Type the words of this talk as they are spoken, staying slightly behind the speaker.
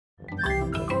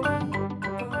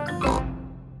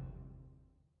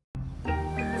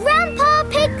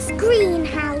Pig's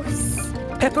greenhouse.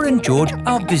 Peppa and George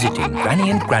are visiting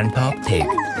Granny and Grandpa Pig.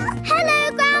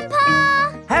 Hello,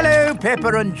 Grandpa. Hello, Peppa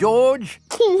and George.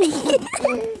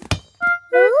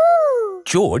 Ooh.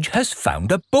 George has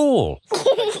found a ball.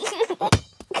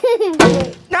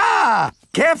 Ah!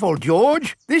 Careful,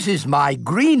 George. This is my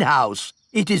greenhouse.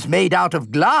 It is made out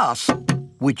of glass,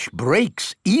 which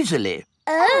breaks easily.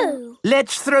 Oh.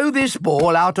 Let's throw this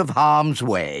ball out of harm's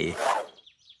way.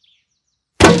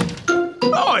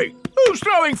 Oi! Who's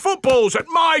throwing footballs at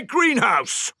my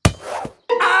greenhouse?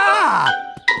 Ah!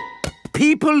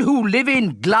 People who live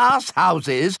in glass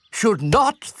houses should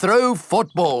not throw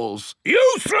footballs.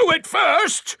 You threw it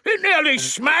first! It nearly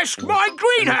smashed my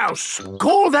greenhouse!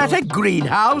 Call that a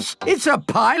greenhouse? It's a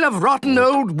pile of rotten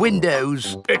old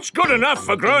windows. It's good enough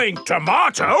for growing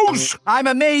tomatoes! I'm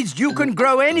amazed you can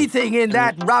grow anything in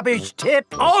that rubbish tip.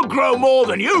 I'll grow more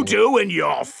than you do in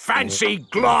your fancy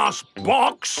glass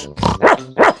box!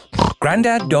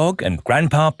 Grandad Dog and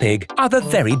Grandpa Pig are the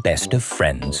very best of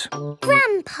friends.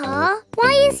 Grandpa,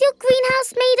 why is your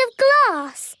greenhouse made of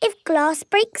glass if glass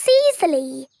breaks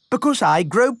easily? Because I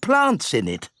grow plants in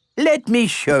it. Let me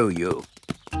show you.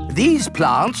 These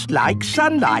plants like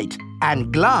sunlight,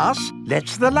 and glass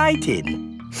lets the light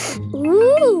in.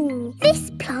 Ooh,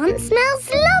 this plant smells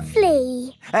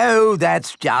lovely. Oh,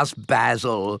 that's just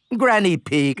basil. Granny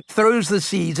Pig throws the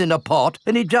seeds in a pot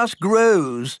and it just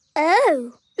grows.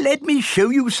 Oh. Let me show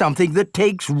you something that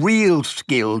takes real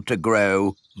skill to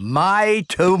grow. My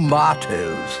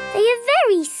tomatoes. They are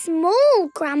very small,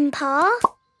 Grandpa.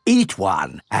 Eat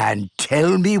one and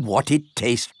tell me what it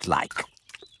tastes like.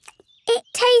 It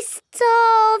tastes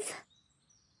of...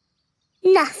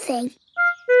 nothing.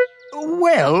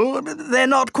 Well, they're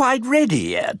not quite ready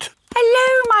yet.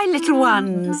 Hello, my little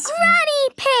ones. Granny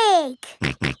Pig!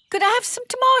 Could I have some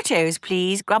tomatoes,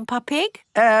 please, Grandpa Pig?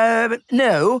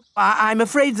 No. I'm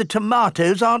afraid the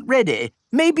tomatoes aren't ready.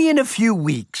 Maybe in a few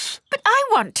weeks. But I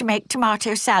want to make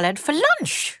tomato salad for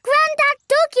lunch. Grandad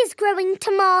Dog is growing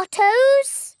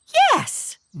tomatoes.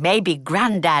 Yes. Maybe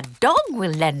Grandad Dog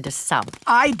will lend us some.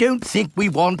 I don't think we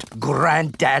want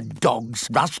Grandad Dog's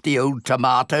rusty old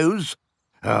tomatoes.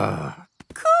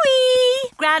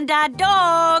 Cooey! Grandad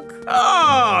Dog!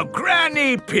 Ah,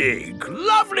 Granny Pig!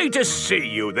 Lovely to see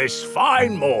you this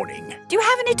fine morning. Do you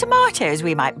have any tomatoes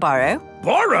we might borrow?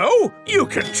 Borrow? You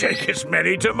can take as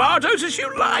many tomatoes as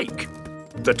you like.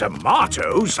 The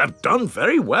tomatoes have done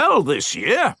very well this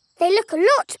year. They look a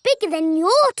lot bigger than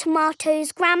your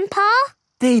tomatoes, Grandpa.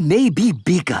 They may be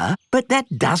bigger, but that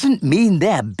doesn't mean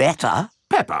they're better.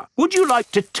 Peppa, would you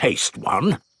like to taste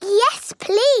one? Yes,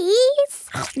 please.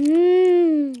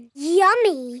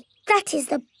 Yummy. That is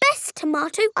the best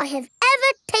tomato I have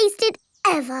ever tasted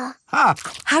ever. Ha!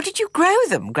 How did you grow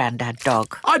them, Grandad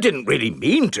Dog? I didn't really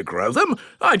mean to grow them.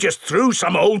 I just threw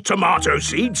some old tomato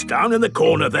seeds down in the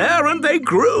corner there and they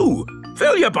grew.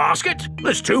 Fill your basket.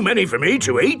 There's too many for me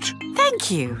to eat.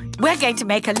 Thank you. We're going to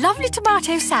make a lovely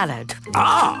tomato salad.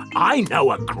 Ah, I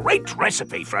know a great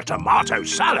recipe for a tomato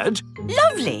salad.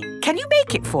 Lovely. Can you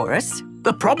make it for us?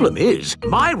 The problem is,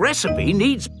 my recipe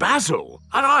needs basil,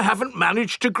 and I haven't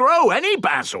managed to grow any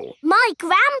basil. My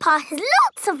grandpa has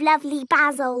lots of lovely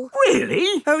basil.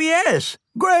 Really? Oh, yes.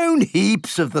 Grown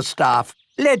heaps of the stuff.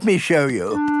 Let me show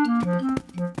you.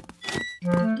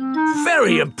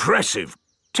 Very impressive.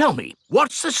 Tell me,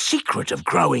 what's the secret of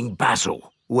growing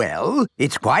basil? Well,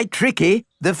 it's quite tricky.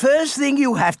 The first thing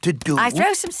you have to do... I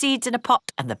throw some seeds in a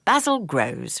pot and the basil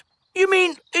grows. You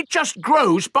mean it just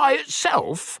grows by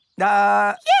itself?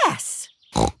 Yes.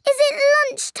 Is it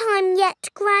lunchtime yet,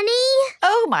 Granny?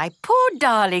 Oh, my poor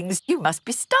darlings, you must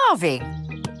be starving.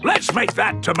 Let's make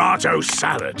that tomato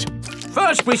salad.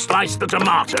 First, we slice the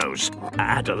tomatoes.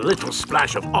 Add a little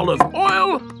splash of olive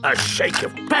oil, a shake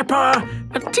of pepper,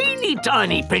 a teeny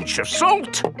tiny pinch of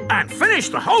salt, and finish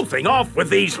the whole thing off with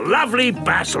these lovely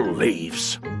basil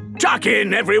leaves. Tuck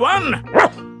in, everyone.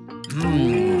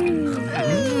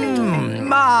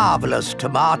 Marvellous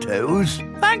tomatoes.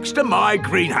 Thanks to my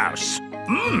greenhouse.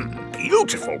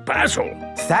 Beautiful basil.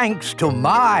 Thanks to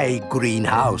my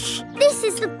greenhouse. This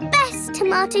is the best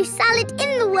tomato salad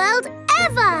in the world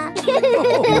ever.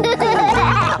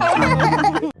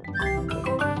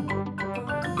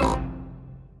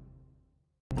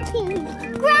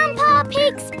 Grandpa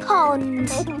Pig's pond.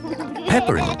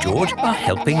 Peppa and George are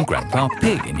helping Grandpa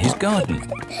Pig in his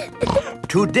garden.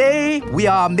 Today we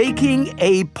are making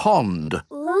a pond.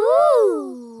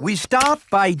 Ooh. We start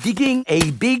by digging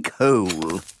a big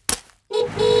hole.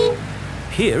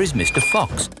 Here is Mr.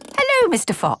 Fox. Hello,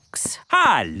 Mr. Fox.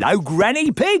 Hello,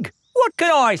 Granny Pig. What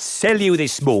can I sell you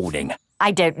this morning?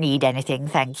 I don't need anything,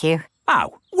 thank you.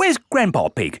 Oh, Where's Grandpa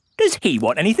Pig? Does he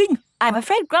want anything? I'm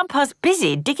afraid Grandpa's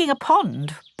busy digging a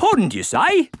pond. Pond, you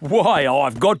say? Why,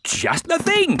 I've got just the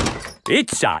thing.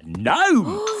 It's a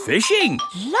gnome fishing.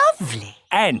 Lovely.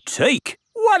 Antique.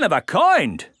 One of a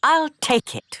kind. I'll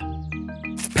take it.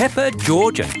 Peppa,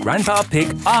 George and Grandpa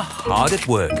Pig are hard at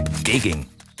work, digging.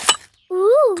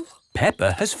 Ooh.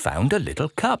 Peppa has found a little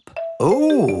cup.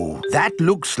 Oh, that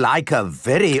looks like a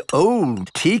very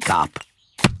old teacup.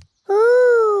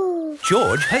 Ooh.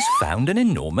 George has found an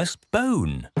enormous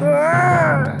bone.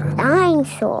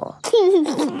 Dinosaur.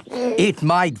 It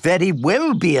might very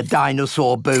well be a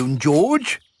dinosaur bone,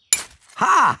 George.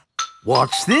 Ha!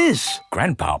 What's this?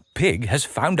 Grandpa Pig has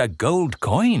found a gold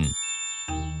coin.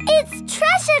 It's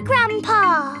treasure,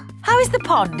 Grandpa. How is the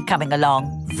pond coming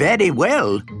along? Very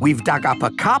well. We've dug up a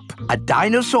cup, a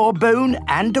dinosaur bone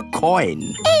and a coin.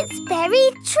 It's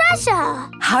buried treasure.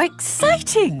 How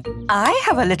exciting! I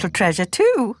have a little treasure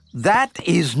too. That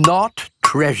is not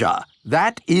treasure.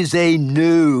 That is a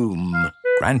gnome.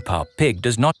 Grandpa Pig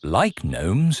does not like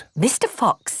gnomes. Mr.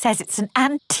 Fox says it's an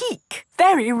antique,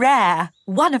 very rare,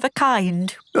 one of a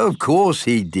kind. Of course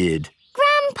he did.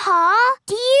 Grandpa,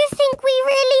 do you think we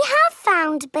really have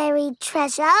found buried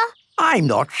treasure? I'm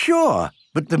not sure,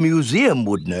 but the museum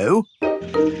would know.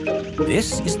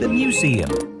 This is the museum.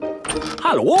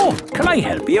 Hello, can I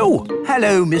help you?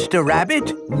 Hello, Mr.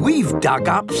 Rabbit. We've dug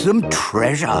up some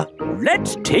treasure.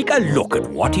 Let's take a look at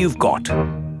what you've got.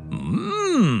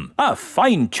 A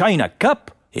fine china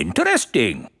cup.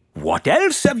 Interesting. What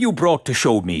else have you brought to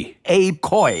show me? A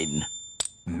coin.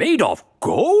 Made of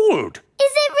gold.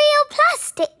 Is it real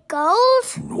plastic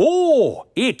gold? No,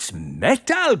 it's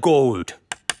metal gold.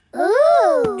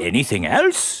 Ooh. Anything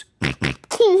else?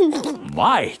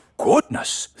 My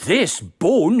goodness, this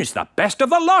bone is the best of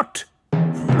the lot.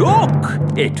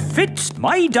 Look, it fits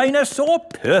my dinosaur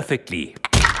perfectly.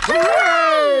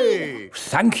 Hooray!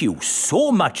 Thank you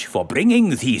so much for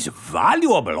bringing these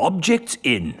valuable objects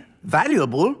in.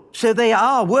 Valuable? So they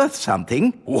are worth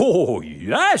something? Oh,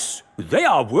 yes. They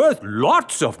are worth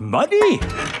lots of money.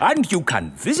 And you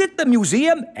can visit the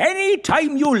museum any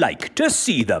time you like to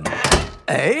see them.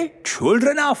 Eh?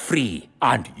 Children are free.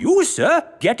 And you, sir,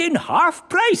 get in half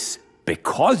price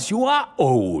because you are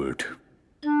old.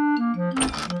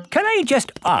 Can I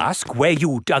just ask where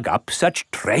you dug up such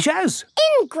treasures?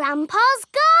 In Grandpa's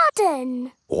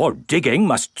garden. All digging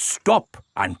must stop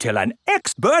until an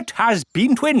expert has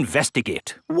been to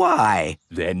investigate. Why?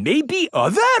 There may be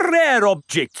other rare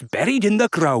objects buried in the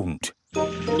ground.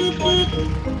 Granny,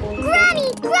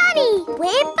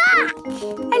 we're back.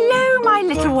 Hello, my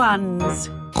little ones.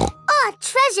 Our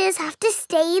treasures have to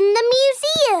stay in the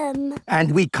museum.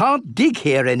 And we can't dig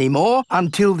here anymore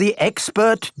until the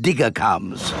expert digger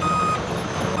comes.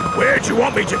 Where do you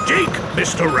want me to dig,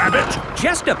 Mr. Rabbit?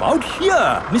 Just about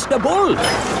here, Mr. Bull.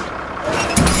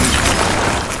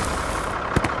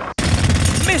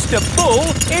 Mr. Bull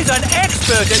is an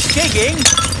expert at digging.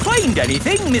 Find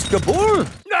anything, Mr. Bull?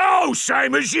 No,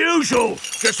 same as usual.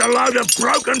 Just a load of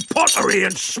broken pottery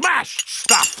and smashed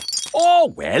stuff.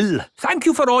 Oh, well, thank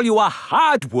you for all your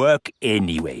hard work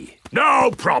anyway.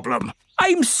 No problem.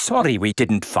 I'm sorry we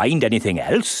didn't find anything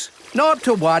else. Not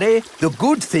to worry. The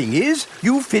good thing is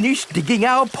you finished digging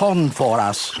our pond for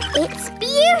us. It's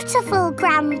beautiful,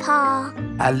 Grandpa.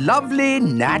 A lovely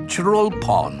natural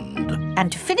pond.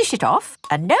 And to finish it off,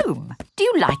 a gnome. Do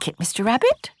you like it, Mr.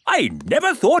 Rabbit? I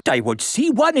never thought I would see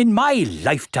one in my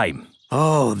lifetime.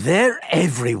 Oh, they're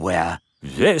everywhere.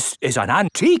 This is an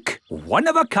antique, one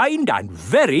of a kind and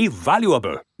very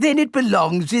valuable. Then it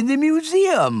belongs in the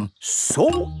museum.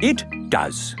 So it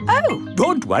does. Oh.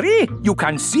 Don't worry, you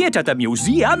can see it at the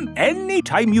museum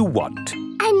anytime you want.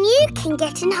 And you can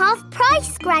get in half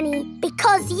price, Granny,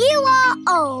 because you are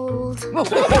old.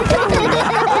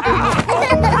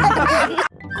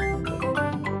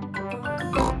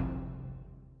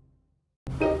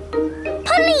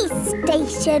 Police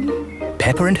station.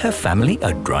 Peppa and her family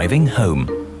are driving home.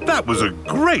 That was a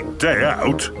great day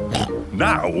out.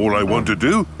 Now all I want to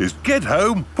do is get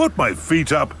home, put my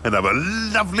feet up and have a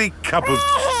lovely cup of...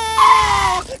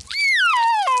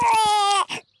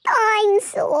 I'm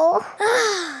sore.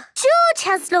 George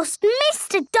has lost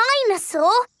Mr.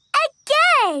 Dinosaur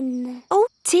again. Oh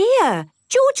dear,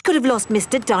 George could have lost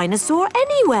Mr. Dinosaur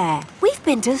anywhere. We've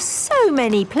been to so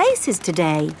many places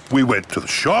today. We went to the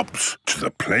shops, to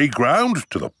the playground,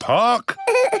 to the park.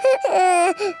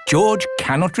 George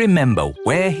cannot remember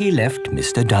where he left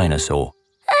Mr. Dinosaur.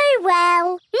 Oh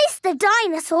well, Mr.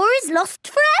 Dinosaur is lost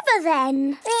forever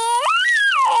then.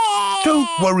 Don't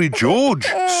worry, George.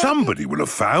 Somebody will have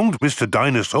found Mr.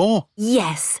 Dinosaur.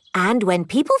 Yes, and when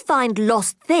people find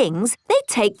lost things, they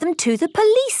take them to the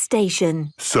police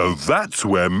station. So that's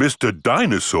where Mr.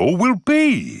 Dinosaur will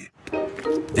be.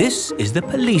 This is the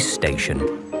police station.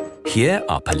 Here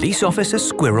are Police Officer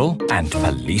Squirrel and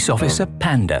Police Officer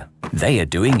Panda. They are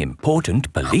doing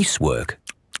important police work.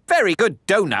 Very good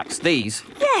donuts, these.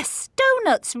 Yes,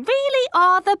 donuts really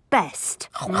are the best.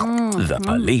 The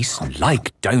police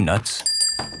like donuts.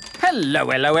 Hello,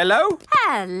 hello, hello.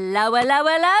 Hello, hello,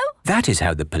 hello. That is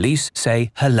how the police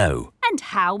say hello. And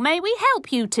how may we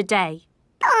help you today?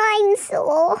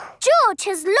 Dinosaur. George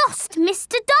has lost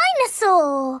Mr.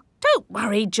 Dinosaur. Don't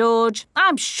worry, George.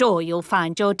 I'm sure you'll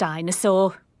find your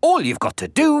dinosaur. All you've got to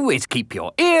do is keep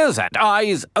your ears and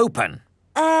eyes open.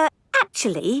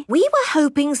 Actually, we were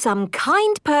hoping some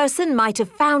kind person might have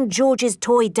found George's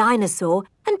toy dinosaur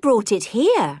and brought it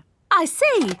here. I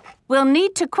see. We'll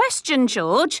need to question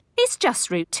George. It's just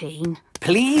routine.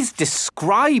 Please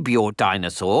describe your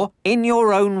dinosaur in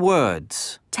your own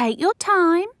words. Take your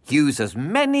time. Use as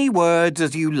many words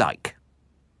as you like.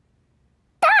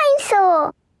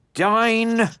 Dinosaur.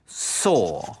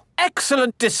 Dinosaur.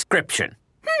 Excellent description.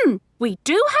 We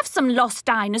do have some lost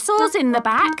dinosaurs in the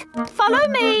back. Follow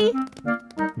me.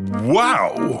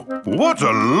 Wow! What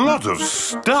a lot of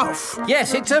stuff!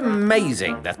 Yes, it's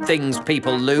amazing the things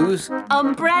people lose.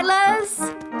 Umbrellas.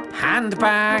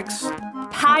 Handbags.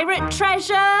 Pirate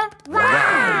treasure.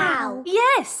 Wow!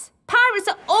 Yes, pirates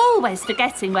are always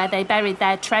forgetting where they buried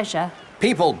their treasure.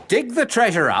 People dig the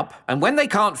treasure up, and when they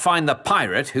can't find the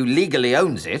pirate who legally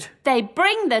owns it... They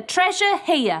bring the treasure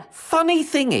here. Funny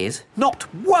thing is,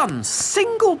 not one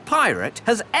single pirate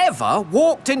has ever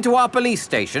walked into our police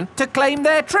station to claim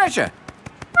their treasure.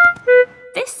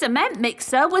 This cement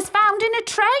mixer was found in a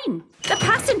train. The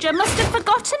passenger must have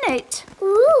forgotten it.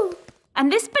 Ooh.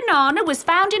 And this banana was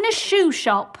found in a shoe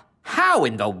shop. How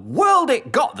in the world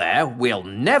it got there, we'll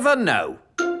never know.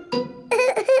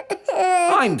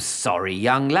 I'm sorry,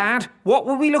 young lad. What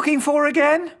were we looking for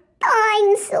again?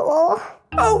 Dinosaur.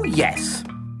 Oh, yes.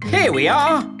 Here we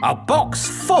are, a box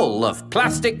full of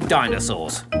plastic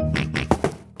dinosaurs.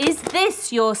 Is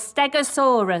this your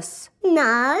Stegosaurus?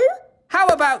 No. How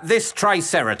about this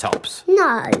Triceratops?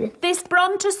 No. This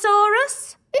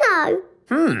Brontosaurus? No.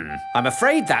 I'm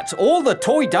afraid that's all the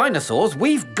toy dinosaurs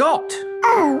we've got.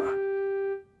 Oh.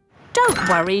 Don't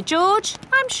worry, George.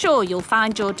 I'm sure you'll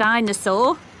find your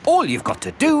dinosaur. All you've got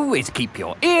to do is keep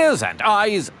your ears and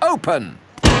eyes open.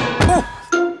 Oh,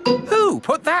 who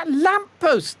put that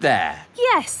lamppost there?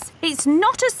 Yes, it's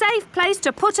not a safe place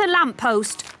to put a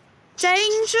lamppost.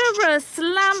 Dangerous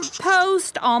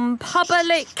lamppost on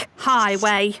public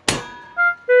highway.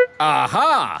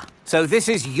 Aha! So this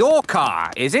is your car,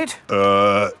 is it?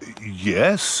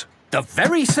 Yes? The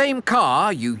very same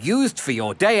car you used for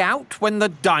your day out when the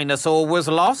dinosaur was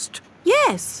lost?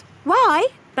 Yes. Why?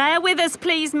 Bear with us,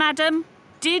 please, madam.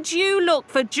 Did you look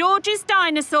for George's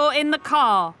dinosaur in the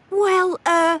car? Well,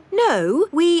 no.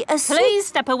 We Please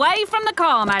step away from the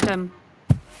car, madam.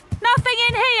 Nothing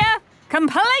in here.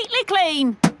 Completely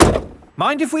clean.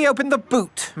 Mind if we open the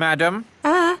boot, madam?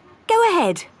 Go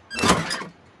ahead.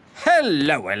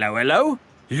 Hello, hello, hello.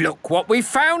 Look what we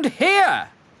found here.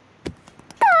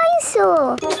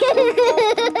 Dinosaur.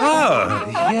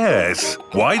 Ah, yes.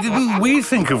 Why didn't we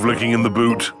think of looking in the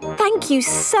boot? Thank you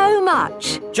so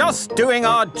much. Just doing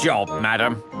our job,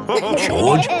 madam.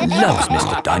 George loves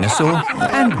Mr. Dinosaur,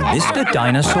 and Mr.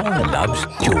 Dinosaur loves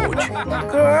George.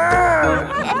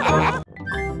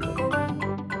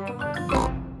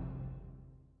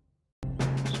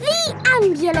 The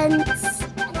ambulance.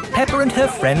 Peppa and her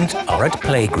friends are at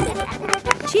playgroup.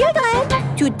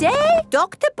 Children, today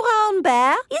Dr. Brown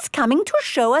Bear is coming to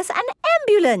show us an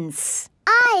ambulance.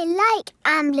 I like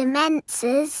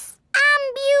ambulances.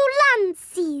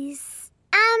 Ambulances.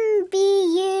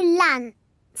 Ambulances.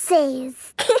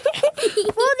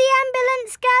 Will the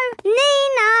ambulance go?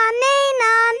 Nina,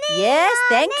 Nina, Nina. Yes,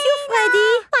 thank you,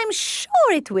 Freddy. I'm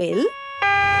sure it will.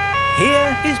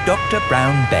 Here is Dr.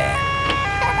 Brown Bear.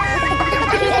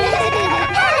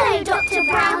 Hello, Dr.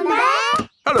 Brown Bear.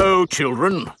 Hello,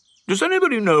 children. Does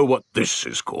anybody know what this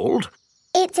is called?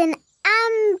 It's an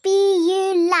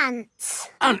ambulance.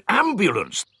 An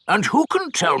ambulance. And who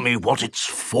can tell me what it's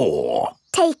for?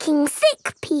 Taking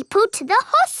sick people to the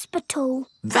hospital.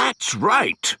 That's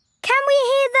right. Can we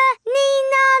hear the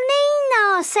Nina,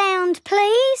 Nina sound,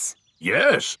 please?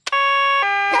 Yes.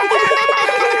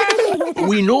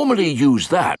 We normally use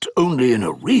that only in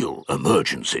a real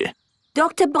emergency.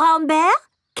 Dr. Brown Bear,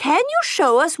 can you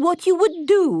show us what you would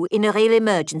do in a real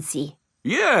emergency?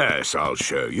 Yes, I'll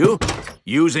show you.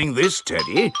 Using this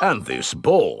teddy and this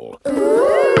ball.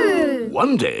 Ooh.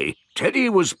 One day, Teddy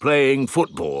was playing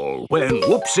football when,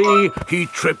 whoopsie, he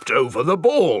tripped over the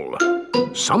ball.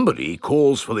 Somebody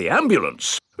calls for the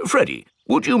ambulance. Freddie,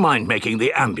 would you mind making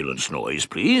the ambulance noise,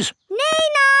 please?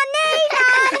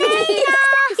 Nina, Nina, Nina!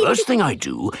 First thing I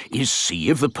do is see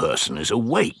if the person is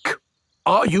awake.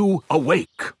 Are you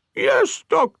awake? Yes,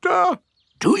 Doctor.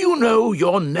 Do you know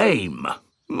your name?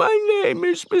 My name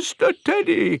is Mr.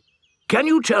 Teddy. Can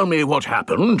you tell me what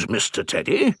happened, Mr.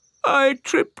 Teddy? I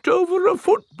tripped over a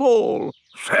football.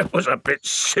 That was a bit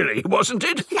silly, wasn't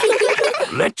it?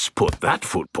 Let's put that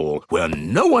football where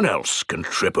no one else can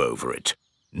trip over it.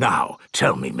 Now,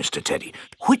 tell me, Mr. Teddy,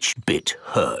 which bit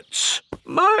hurts?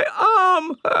 My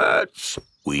arm hurts.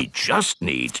 We just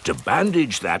need to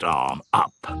bandage that arm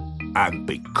up. And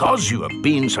because you have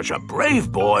been such a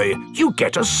brave boy, you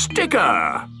get a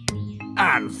sticker.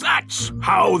 And that's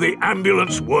how the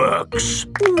ambulance works.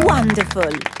 Wonderful.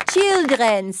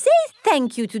 Children, say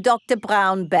thank you to Dr.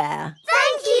 Brown Bear.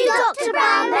 Thank you, Dr.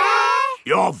 Brown Bear.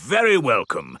 You're very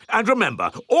welcome. And remember,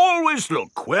 always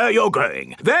look where you're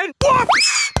going. Then,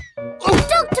 whoops!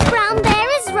 Dr. Brown Bear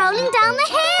is rolling down the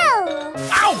hill.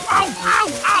 Ow, ow, ow,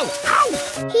 ow, ow!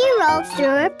 He rolled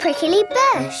through a prickly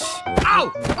bush.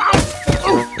 Ow, ow!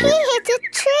 He hit a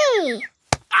tree.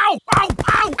 Ow, ow,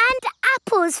 ow! And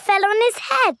apples fell on his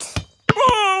head.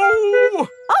 Oh!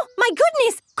 Oh, my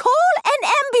goodness! Call an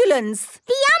ambulance!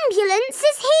 The ambulance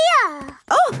is here.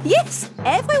 Oh, yes!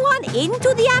 Everyone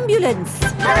into the ambulance!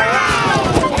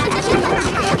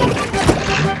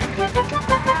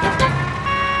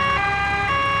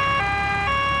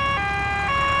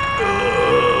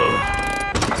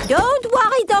 Don't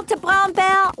worry, Dr. Brown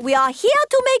Bear. We are here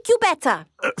to make you better.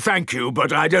 Thank you,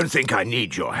 but I don't think I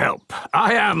need your help.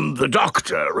 I am the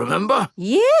doctor, remember?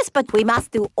 Yes, but we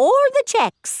must do all the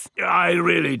checks. I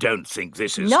really don't think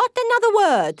this is... Not another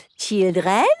word.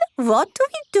 Children, what do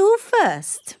we do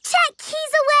first? Check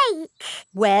he's awake.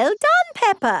 Well done,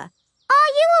 Peppa.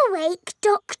 Are you awake,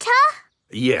 Doctor?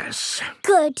 Yes.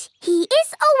 Good. He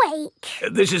is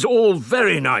awake. This is all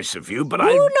very nice of you, but Who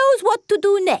knows what to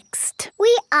do next?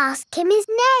 We ask him his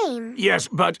name. Yes,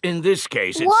 but in this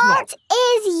case it's What not...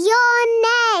 is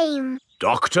your name?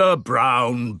 Dr.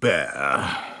 Brown Bear.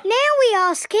 Now we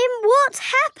ask him what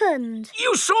happened.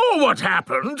 You saw what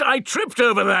happened. I tripped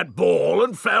over that ball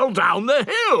and fell down the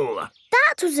hill.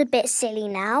 That was a bit silly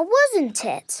now, wasn't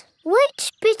it?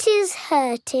 Which bit is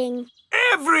hurting?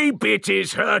 Every bit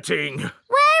is hurting.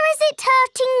 Where is it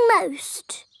hurting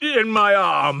most? In my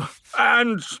arm,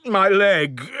 and my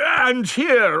leg, and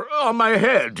here on my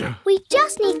head. We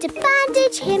just need to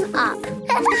bandage him up.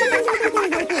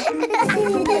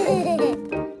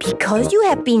 Because you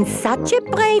have been such a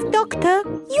brave doctor,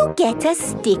 you get a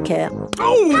sticker.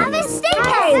 Oh! Have a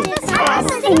sticker! Have a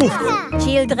sticker!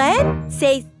 Children,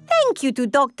 say thank you to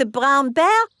Dr. Brown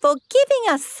Bear for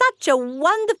giving us such a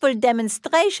wonderful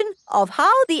demonstration of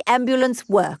how the ambulance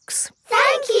works.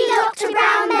 Thank you, Dr.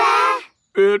 Brown Bear.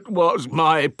 It was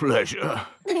my pleasure.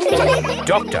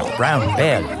 Dr. Brown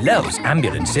Bear loves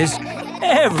ambulances.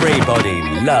 Everybody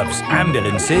loves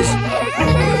ambulances.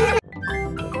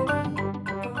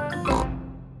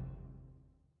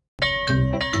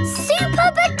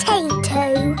 Super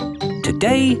Potato.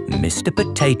 Today, Mr.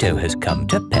 Potato has come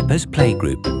to Peppa's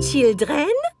playgroup. Children,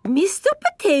 Mr.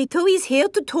 Potato is here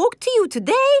to talk to you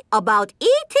today about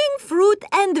eating fruit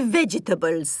and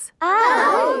vegetables.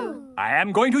 Oh! I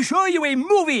am going to show you a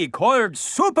movie called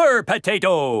Super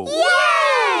Potato.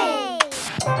 Yay!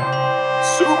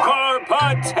 Super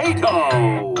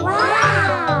Potato!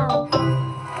 Wow!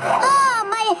 Oh,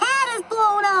 my hat is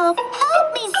blown off.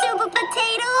 Help me, Super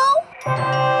Potato!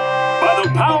 By the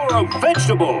power of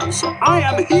vegetables, I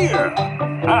am here!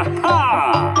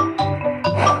 Aha!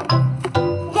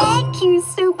 Thank you,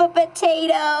 Super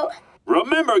Potato.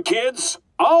 Remember, kids,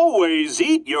 always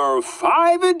eat your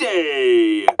 5 a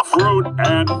day. Fruit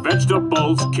and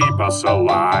vegetables keep us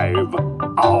alive.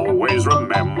 Always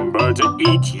remember to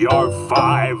eat your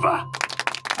 5.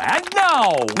 And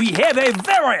now we have a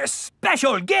very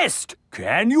special guest.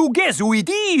 Can you guess who it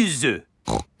is?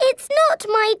 It's not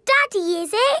my daddy,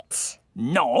 is it?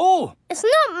 No. It's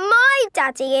not my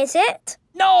daddy, is it?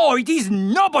 No, it is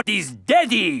nobody's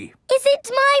daddy. Is it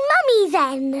my mummy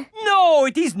then? No,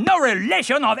 it is no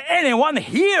relation of anyone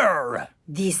here.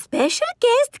 The special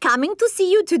guest coming to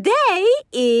see you today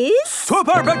is...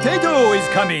 Super Potato is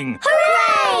coming.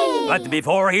 Hooray! But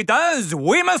before he does,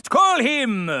 we must call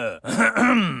him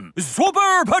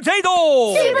Super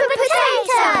Potato! Super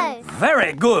Potato!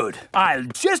 Very good. I'll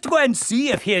just go and see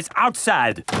if he is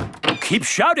outside. Keep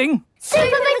shouting.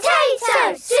 Super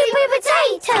Potato! Super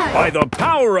Potato! By the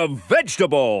power of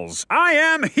vegetables, I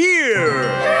am here!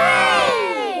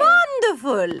 Hooray!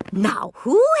 Wonderful! Now,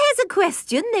 who has a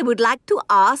question they would like to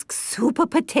ask Super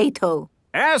Potato?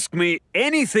 Ask me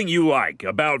anything you like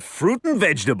about fruit and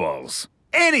vegetables.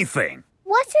 Anything.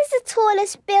 What is the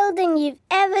tallest building you've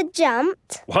ever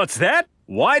jumped? What's that?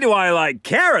 Why do I like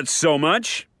carrots so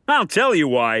much? I'll tell you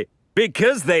why.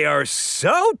 Because they are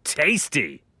so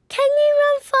tasty. Can you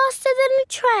run faster than a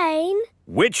train?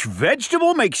 Which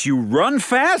vegetable makes you run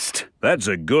fast? That's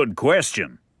a good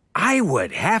question. I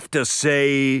would have to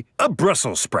say a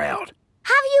Brussels sprout.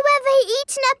 Have you ever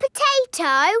eaten a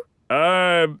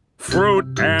potato?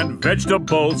 Fruit and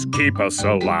vegetables keep us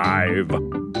alive.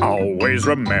 Always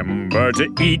remember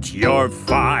to eat your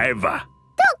 5.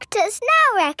 Doctors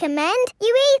now recommend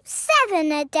you eat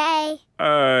 7 a day.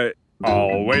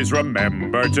 Always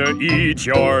remember to eat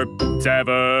your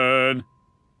 7.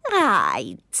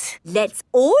 Right. Let's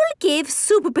all give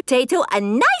Super Potato a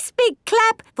nice big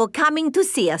clap for coming to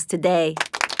see us today.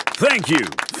 Thank you.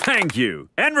 Thank you.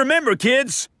 And remember,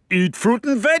 kids, eat fruit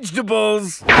and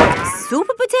vegetables.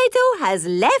 Super Potato has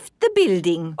left the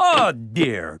building. Oh,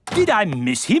 dear. Did I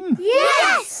miss him?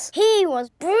 Yes! He was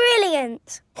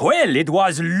brilliant. Well, it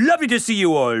was lovely to see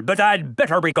you all, but I'd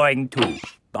better be going too.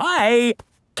 Bye.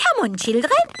 Come on,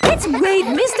 children. Let's wave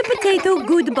Mr. Potato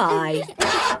goodbye.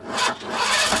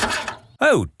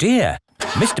 Oh, dear.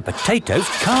 Mr. Potato's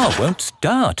car won't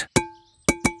start.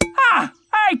 Ah!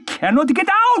 I cannot get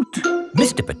out!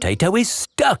 Mr. Potato is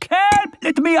stuck. Help!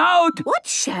 Let me out! What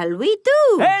shall we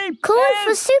do? Help! Call help.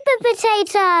 for Super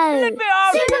Potato. Let me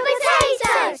out! Super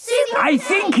Potato! Super I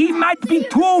think he might be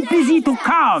too busy to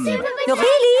come.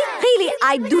 Really,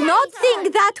 I do not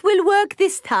think that will work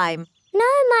this time. No,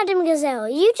 Madam Gazelle,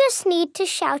 you just need to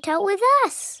shout out with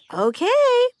us.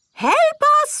 Okay. Help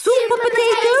us, Super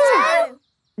Potato!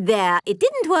 There, it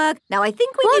didn't work. Now I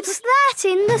think we need to... What's that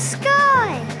in the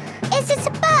sky? Is it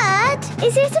a bird?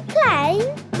 Is it a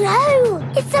plane? No,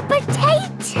 it's a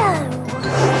potato.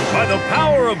 By the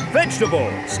power of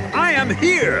vegetables, I am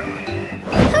here.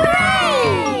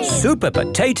 Hooray! Super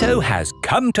Potato has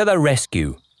come to the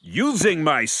rescue. Using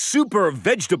my super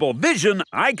vegetable vision,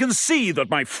 I can see that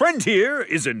my friend here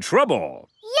is in trouble.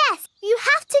 Yes, you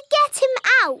have to get him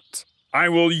out. I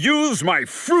will use my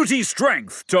fruity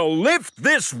strength to lift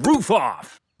this roof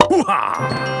off.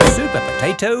 Hoo-ha! Super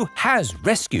Potato has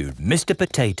rescued Mr.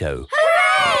 Potato.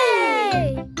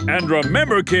 Hooray! And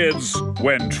remember, kids,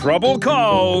 when trouble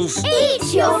calls...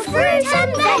 Eat your fruit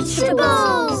and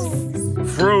vegetables.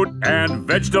 Fruit and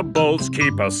vegetables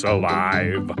keep us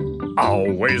alive.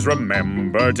 Always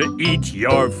remember to eat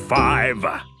your 5.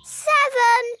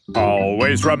 7.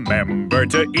 Always remember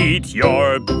to eat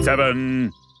your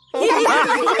 7.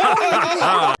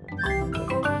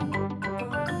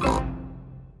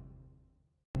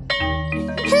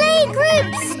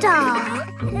 Playgroup star.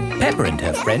 Peppa and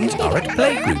her friends are at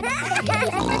playgroup.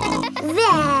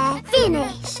 There,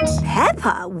 finished.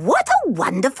 Peppa, what a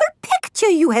wonderful picture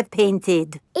you have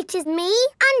painted. It is me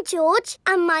and George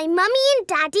and my mummy and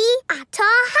daddy at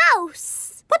our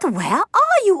house. But where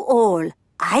are you all?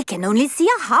 I can only see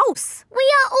a house.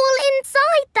 We are all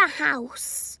inside the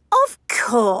house. Of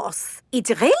course. It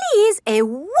really is a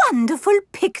wonderful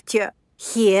picture.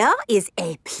 Here is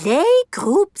a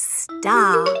playgroup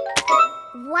star.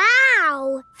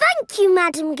 Wow! Thank you,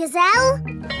 Madam Gazelle.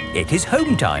 It is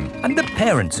home time and the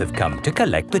parents have come to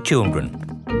collect the children.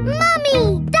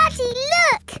 Mummy! Daddy,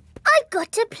 look! I've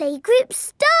got a playgroup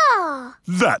star.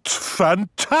 That's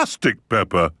fantastic,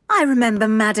 Peppa. I remember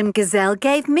Madam Gazelle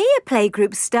gave me a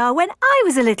playgroup star when I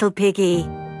was a little piggy.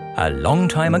 A long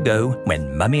time ago,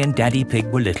 when Mummy and Daddy Pig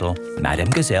were little, Madame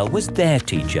Gazelle was their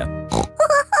teacher.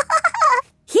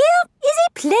 Here is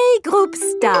a playgroup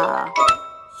star.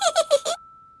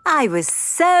 I was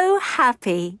so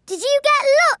happy. Did you get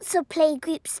lots of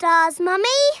playgroup stars, Mummy?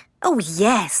 Oh,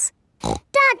 yes.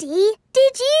 Daddy,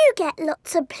 did you get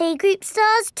lots of playgroup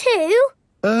stars too?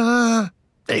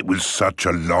 It was such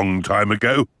a long time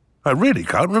ago. I really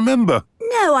can't remember.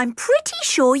 No, I'm pretty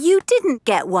sure you didn't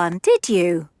get one, did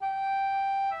you?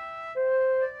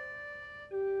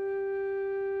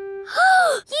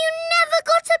 You never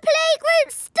got a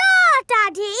playgroup star,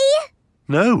 Daddy!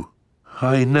 No,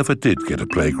 I never did get a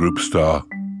playgroup star.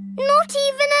 Not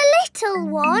even a little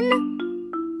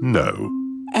one? No.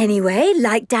 Anyway,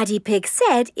 like Daddy Pig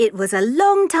said, it was a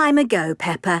long time ago,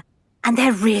 Peppa, and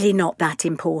they're really not that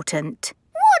important.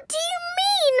 What do you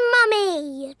mean,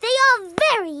 Mummy? They are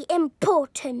very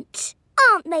important,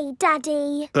 aren't they,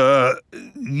 Daddy?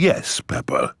 Yes,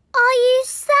 Peppa. Are you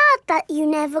sad that you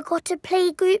never got a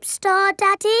playgroup star,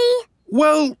 Daddy?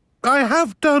 Well, I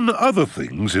have done other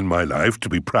things in my life to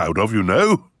be proud of, you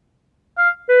know.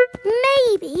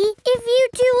 Maybe if you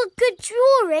do a good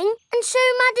drawing and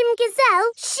show Madame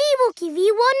Gazelle, she will give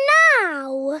you one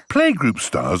now. Playgroup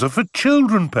stars are for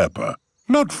children, Peppa,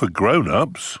 not for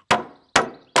grown-ups.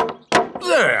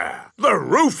 There! The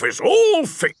roof is all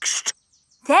fixed.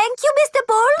 Thank you, Mr.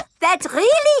 Bull. That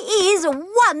really is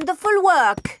wonderful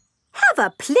work. Have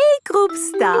a playgroup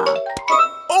star.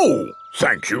 Oh,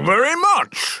 thank you very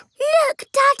much. Look,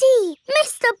 Daddy,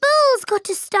 Mr. Bull's got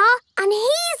a star and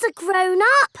he's a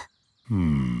grown-up.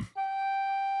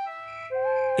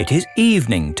 It is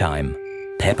evening time.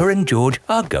 Peppa and George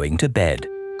are going to bed. Are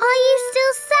you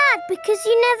still sad because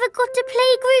you never got a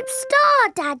playgroup star,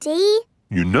 Daddy?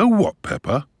 You know what,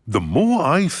 Peppa? The more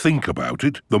I think about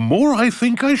it, the more I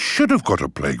think I should have got a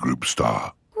playgroup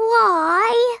star.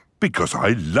 Why? Because I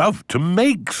love to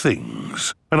make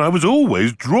things. And I was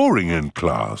always drawing in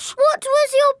class. What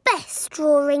was your best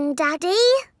drawing, Daddy?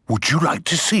 Would you like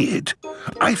to see it?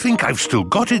 I think I've still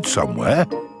got it somewhere.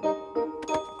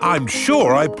 I'm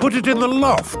sure I put it in the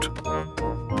loft.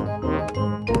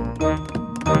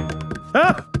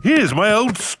 Ah, here's my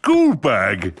old school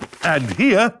bag. And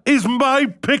here is my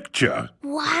picture.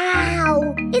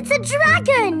 Wow! It's a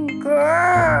dragon!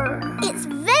 Grrr. It's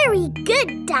very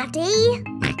good, Daddy.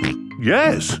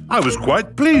 Yes, I was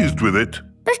quite pleased with it.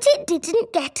 But it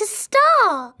didn't get a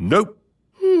star. Nope.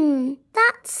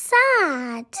 That's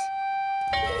sad.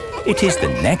 It is the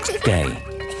next day.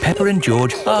 Peppa and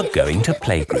George are going to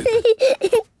playgroup.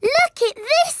 Look at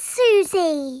this,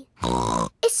 Susie.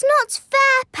 It's not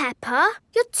fair, Peppa.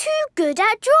 You're too good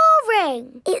at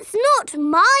drawing. It's not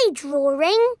my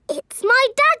drawing. It's my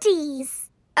Daddy's.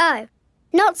 Oh,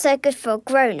 not so good for a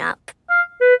grown-up.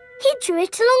 He drew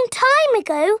it a long time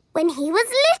ago when he was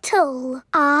little.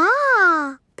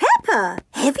 Ah. Peppa,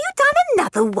 have you done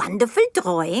another wonderful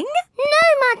drawing? No,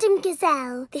 Madame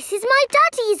Gazelle. This is my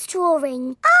Daddy's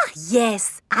drawing. Ah,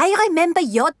 yes. I remember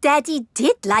your daddy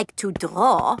did like to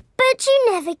draw. But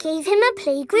you never gave him a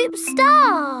playgroup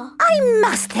star. I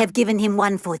must have given him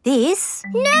one for this.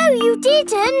 No, you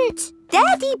didn't.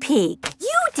 Daddy Pig,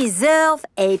 you deserve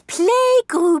a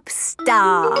playgroup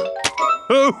star.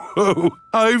 Ho, ho!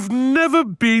 I've never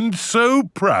been so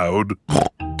proud.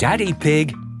 Daddy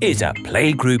Pig is a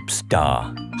playgroup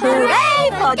star. Hooray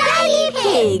for Daddy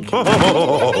Pig!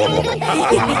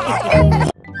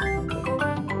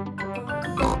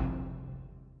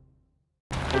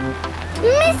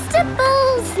 Mr.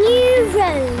 Bull's new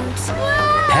road.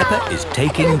 Peppa is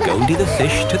taking Goldie the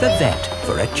fish to the vet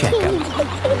for a checkup.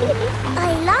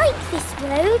 I like this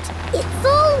road. It's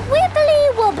all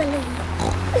wibbly-wobbly.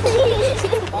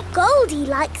 Goldie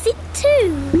likes it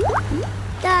too.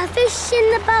 The fish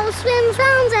in the bowl swims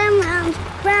round and round,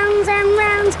 round and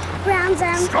round, round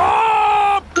and...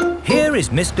 Stop! Here is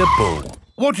Mr. Bull.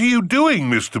 What are you doing,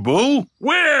 Mr. Bull?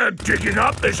 We're digging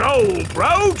up this old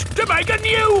road to make a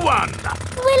new one.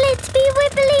 Will it be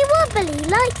wibbly-wobbly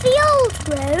like the old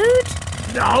road?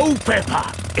 No,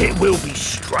 Peppa. It will be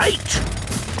straight.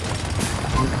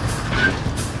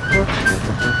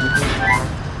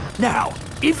 Now,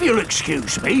 if you'll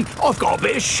excuse me, I've got a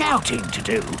bit of shouting to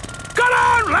do. Come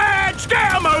on, lads!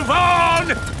 Now move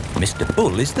on! Mr.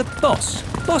 Bull is the boss.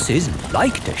 Bosses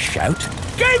like to shout.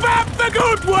 Keep up the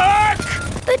good work!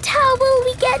 But how will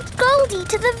we get Goldie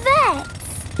to the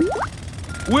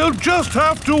vets? We'll just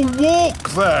have to walk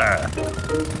there.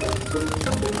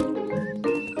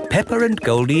 Peppa and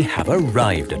Goldie have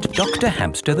arrived at Dr.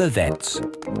 Hamster the vet's.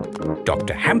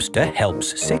 Dr. Hamster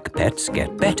helps sick pets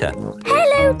get better.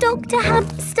 Hello, Dr.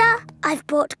 Hamster. I've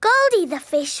brought Goldie the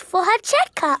fish for her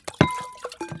checkup.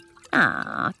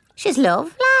 Ah, she's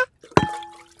lovely.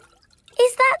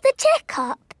 Is that the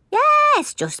checkup?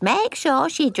 Yes, just make sure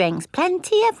she drinks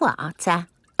plenty of water.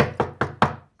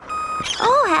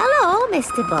 Oh, hello,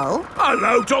 Mr. Bull.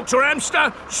 Hello, Dr.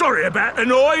 Hamster. Sorry about the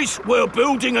noise. We're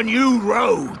building a new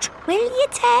road. Will you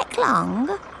take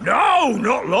long? No,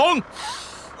 not long.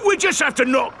 We just have to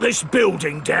knock this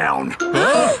building down.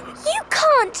 You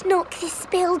can't knock this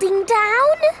building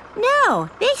down. No,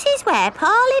 this is where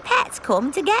poorly pets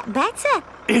come to get better.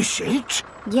 Is it?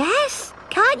 Yes.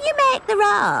 Can't you make the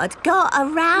road go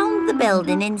around the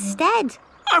building instead?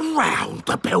 Around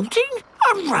the building?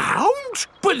 Around?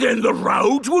 But then the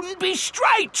road wouldn't be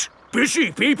straight.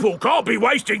 Busy people can't be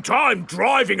wasting time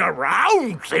driving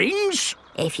around things.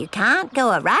 If you can't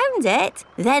go around it,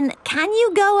 then can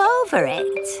you go over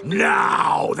it?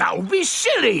 No, that would be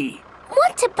silly.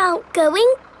 What about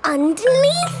going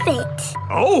underneath it?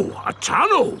 Oh, a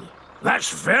tunnel. That's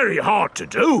very hard to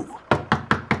do.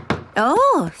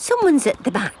 Oh, someone's at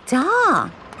the back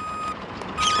door.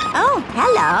 Oh,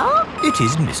 hello. It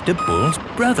is Mr. Bull's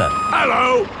brother.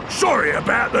 Hello. Sorry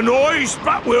about the noise,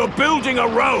 but we're building a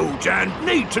road and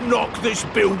need to knock this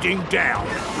building down.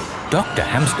 Dr.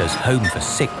 Hamster's home for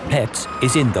sick pets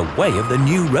is in the way of the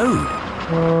new road.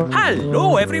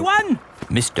 Hello, everyone.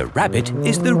 Mr. Rabbit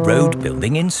is the road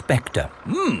building inspector.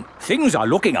 Things are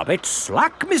looking a bit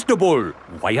slack, Mr. Bull.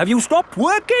 Why have you stopped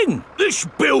working? This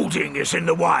building is in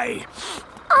the way.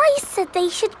 I said they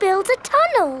should build a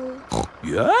tunnel.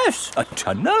 Yes, a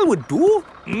tunnel would do.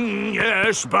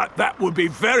 Yes, but that would be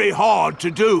very hard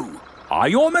to do. Are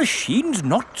your machines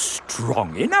not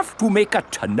strong enough to make a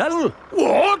tunnel?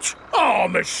 What? Our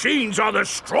machines are the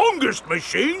strongest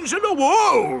machines in the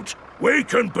world. We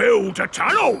can build a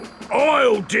tunnel.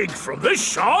 I'll dig from this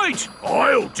side,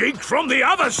 I'll dig from the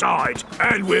other side,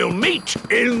 and we'll meet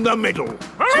in the middle.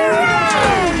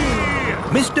 Hooray!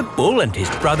 Mr. Bull and his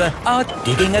brother are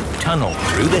digging a tunnel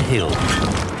through the hill.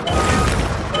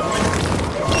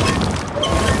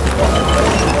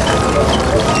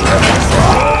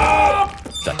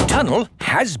 The tunnel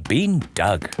has been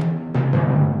dug.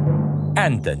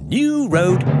 And the new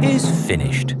road is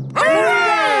finished.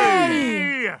 Hooray!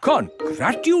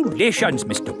 Congratulations,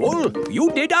 Mr. Bull.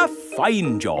 You did a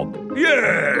fine job.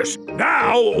 Yes,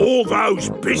 now all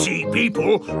those busy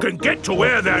people can get to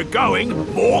where they're going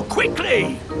more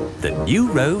quickly. The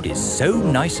new road is so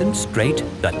nice and straight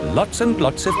that lots and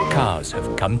lots of cars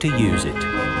have come to use it.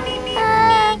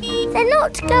 They're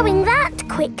not going that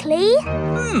quickly.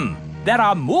 There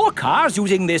are more cars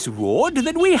using this road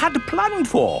than we had planned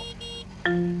for.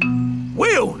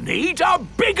 We'll need a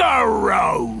bigger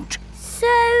road.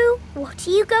 So, what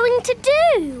are you going to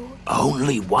do?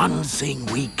 Only one thing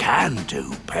we can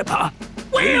do, Peppa.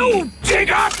 We'll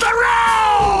dig up the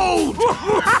road!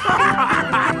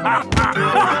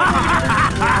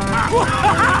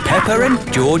 Peppa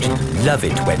and George love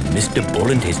it when Mr. Bull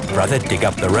and his brother dig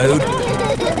up the road.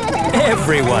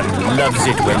 Everyone loves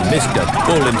it when Mr.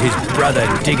 Bull and his brother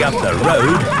dig up the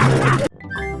road.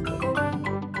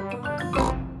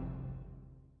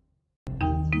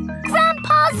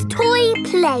 Grandpa's toy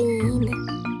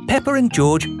plane. Peppa and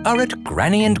George are at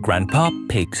Granny and Grandpa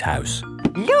Pig's house.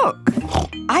 Look,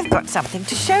 I've got something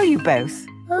to show you both.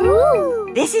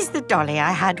 Ooh. This is the dolly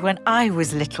I had when I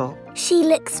was little. She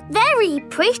looks very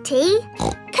pretty.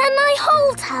 Can I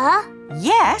hold her?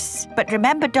 Yes, but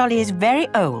remember Dolly is very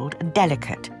old and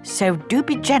delicate, so do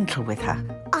be gentle with her.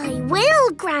 I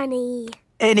will, Granny.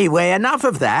 Anyway, enough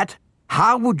of that.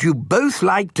 How would you both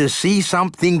like to see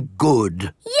something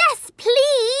good? Yes,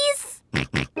 please.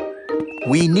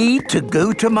 We need to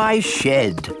go to my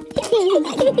shed.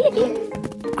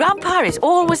 Grandpa is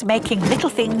always making little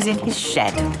things in his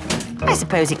shed. I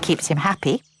suppose it keeps him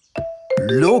happy.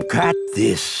 Look at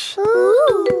this.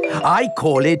 Ooh. I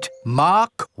call it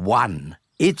Mark 1.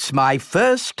 It's my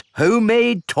first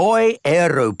homemade toy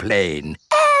aeroplane.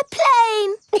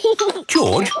 Airplane.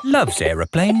 George loves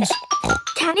aeroplanes.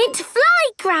 Can it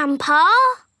fly, Grandpa?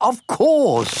 Of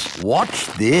course. Watch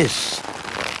this.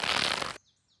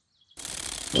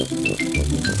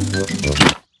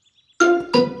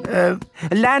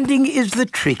 Landing is the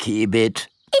tricky bit.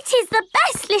 It is the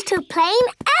best little plane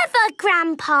ever,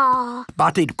 Grandpa.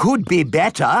 But it could be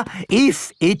better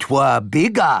if it were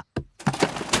bigger.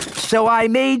 So I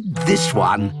made this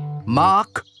one,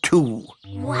 Mark 2.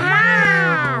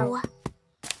 Wow.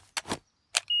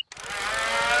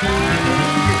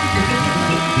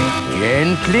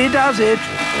 Gently does it.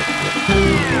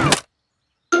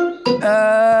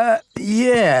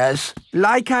 Yes.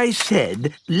 Like I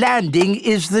said, landing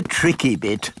is the tricky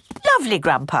bit. Lovely,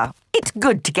 Grandpa. It's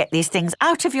good to get these things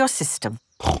out of your system.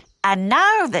 And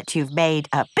now that you've made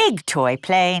a big toy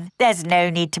plane, there's no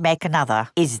need to make another,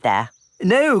 is there?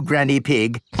 No, Granny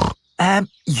Pig.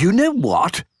 You know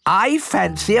what? I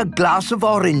fancy a glass of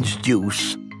orange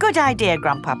juice. Good idea,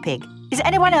 Grandpa Pig. Is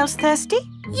anyone else thirsty?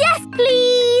 Yes,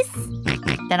 please.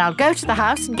 Then I'll go to the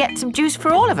house and get some juice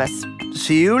for all of us.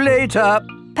 See you later.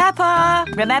 Peppa,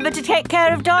 remember to take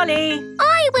care of Dolly.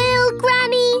 I will,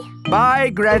 Granny. Bye,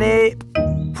 Granny.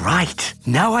 Right,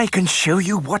 now I can show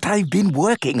you what I've been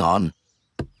working on.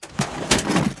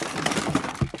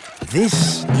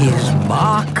 This is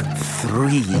Mark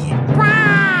 3.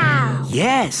 Wow.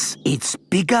 Yes, it's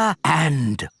bigger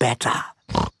and better.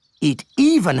 It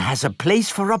even has a place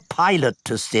for a pilot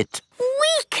to sit.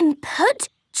 We can put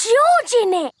George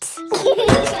in it.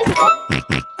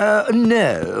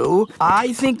 No,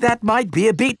 I think that might be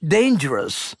a bit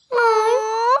dangerous.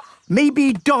 Aww.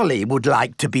 Maybe Dolly would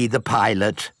like to be the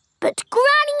pilot. But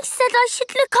Granny said I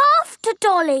should look after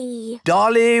Dolly.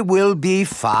 Dolly will be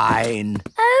fine.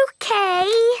 OK.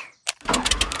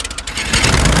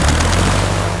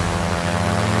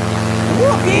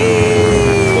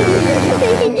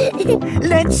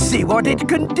 Let's see what it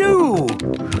can do.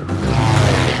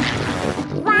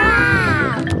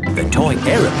 Wow! The toy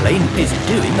aeroplane is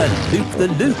doing a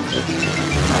loop-the-loop.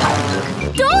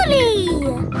 Dolly!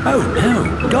 Oh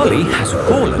no, Dolly has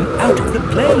fallen out of the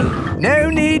plane. No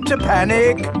need to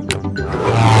panic.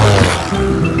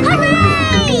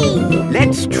 Hooray!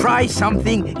 Let's try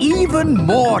something even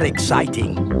more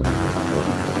exciting.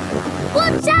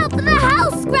 Watch out for the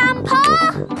house, Grandpa!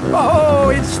 Oh,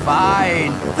 it's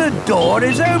fine. The door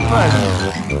is open.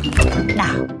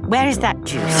 Now, where is that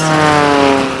juice?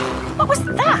 What was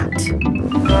that?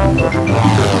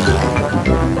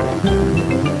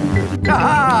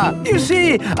 Ah, you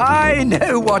see, I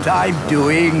know what I'm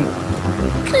doing.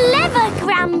 Clever,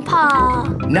 Grandpa!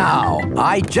 Now,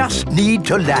 I just need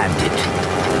to land it.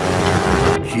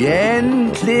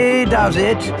 Gently does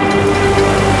it.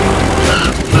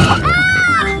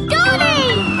 Dolly!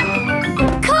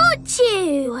 Caught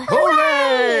you!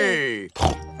 Hooray!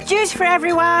 Juice for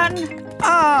everyone.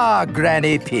 Ah,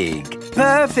 Granny Pig.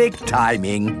 Perfect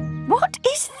timing. What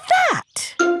is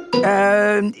that?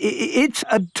 It's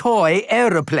a toy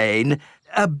aeroplane.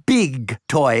 A big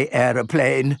toy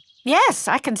aeroplane. Yes,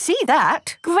 I can see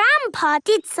that. Grandpa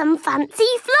did some fancy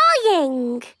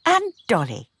flying. And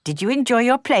Dolly, did you enjoy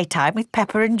your playtime with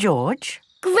Peppa and George?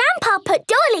 Grandpa put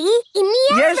Dolly in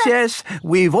the Yes.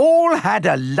 We've all had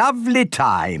a lovely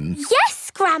time. Yes,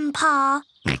 Grandpa.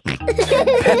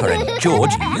 Peppa and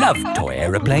George love toy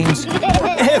aeroplanes.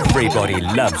 Everybody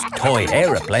loves toy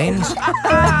aeroplanes.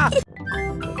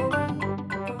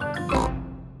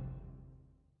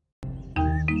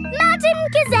 Madame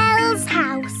Gazelle's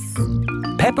house.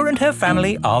 Peppa and her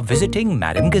family are visiting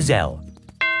Madame Gazelle.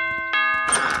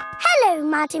 Hello,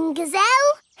 Madame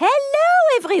Gazelle. Hello,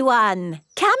 everyone.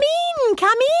 Come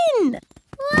in.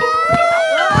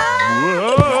 Whoa!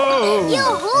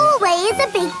 Your hallway is a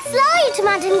big slide,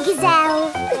 Madame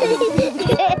Gazelle.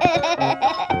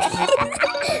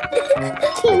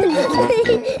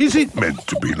 Is it meant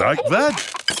to be like that?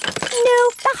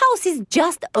 No, the house is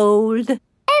just old.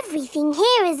 Everything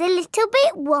here is a little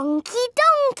bit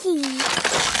wonky-donkey.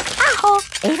 Aho,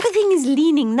 everything is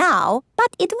leaning now,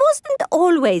 but it wasn't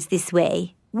always this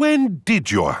way. When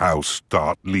did your house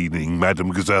start leaning,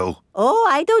 Madame Gazelle? Oh,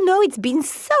 I don't know, it's been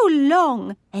so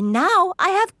long. And now I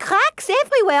have cracks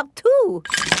everywhere too.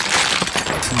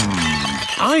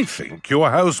 I think your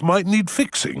house might need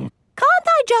fixing. Can't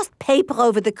I just paper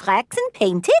over the cracks and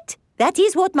paint it? That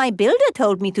is what my builder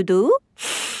told me to do.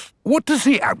 What does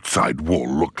the outside wall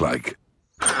look like?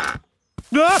 Ah!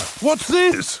 What's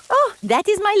this? Oh, that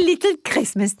is my little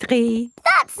Christmas tree.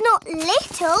 That's not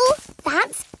little,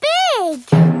 that's big.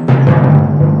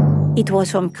 It was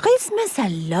from Christmas a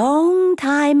long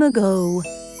time ago.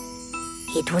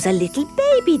 It was a little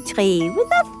baby tree with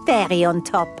a fairy on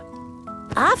top.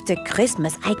 After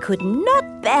Christmas, I could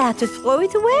not bear to throw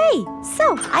it away,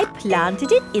 so I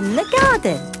planted it in the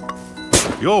garden.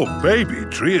 Your baby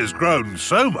tree has grown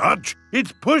so much,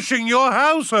 it's pushing your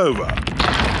house over.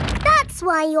 That's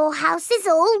why your house is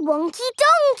all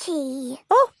wonky-donkey.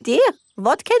 Oh, dear.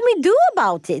 What can we do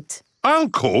about it? I'll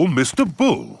call Mr.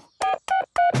 Bull.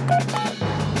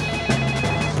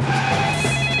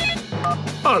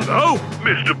 Hello?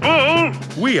 Mr. Bull,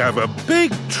 we have a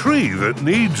big tree that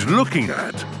needs looking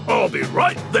at. I'll be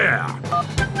right there.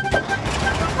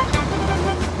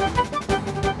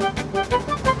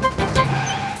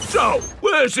 So,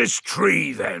 where's this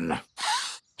tree then?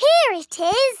 Here it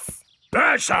is.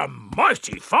 That's a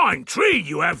mighty fine tree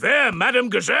you have there, Madame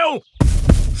Gazelle.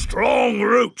 Strong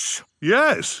roots.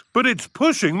 Yes, but it's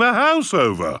pushing the house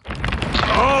over.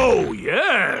 Oh,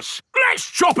 yes. Let's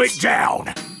chop it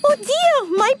down. Oh,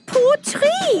 dear, my poor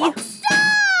tree.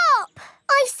 Stop!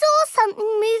 I saw something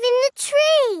move in the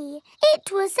tree.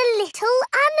 It was a little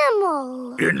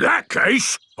animal. In that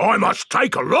case, I must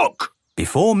take a look.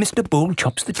 Before Mr. Bull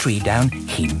chops the tree down,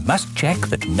 he must check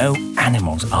that no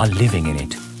animals are living in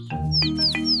it.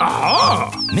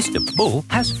 Aha! Mr. Bull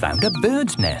has found a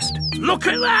bird's nest. Look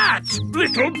at that!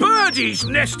 Little birdies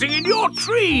nesting in your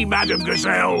tree, Madame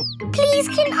Gazelle. Please,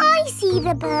 can I see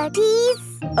the birdies?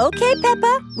 Okay,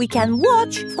 Peppa, we can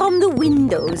watch from the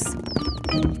windows.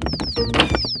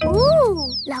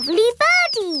 Ooh, lovely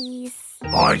birdies.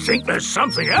 I think there's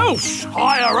something else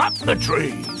higher up the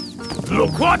tree.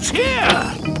 Look what's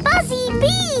here! Buzzy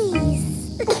bees.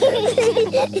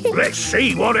 Let's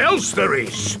see what else there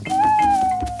is.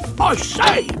 I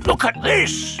say, look at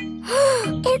this.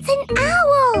 It's an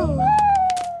owl.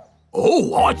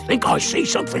 Oh, I think I see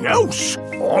something else.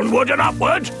 Onward and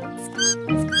upward.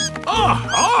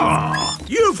 Aha!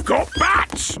 You've got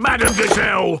bats, Madame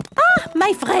Gazelle. Ah,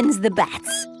 my friends the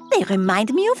bats. They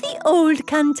remind me of the old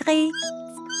country.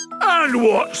 And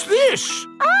what's this?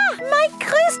 Ah, my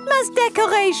Christmas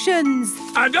decorations.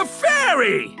 And a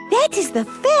fairy. That is the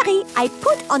fairy I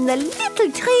put on the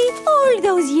little tree all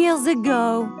those years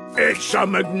ago. It's a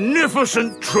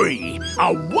magnificent tree.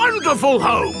 A wonderful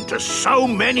home to so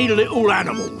many little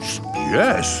animals.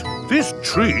 Yes, this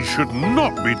tree should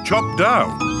not be chopped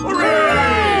down.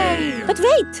 Hooray! But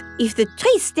wait, if the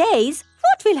tree stays,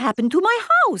 what will happen to my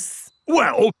house?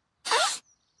 Well,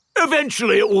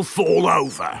 eventually it will fall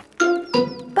over.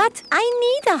 But I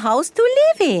need a house to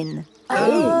live in.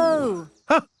 Oh.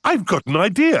 I've got an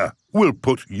idea. We'll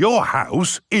put your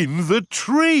house in the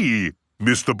tree.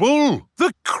 Mr. Bull,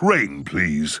 the crane,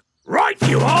 please. Right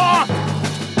you are!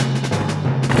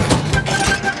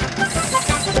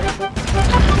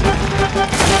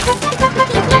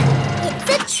 It's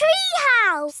a tree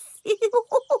house!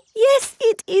 Yes,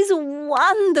 it is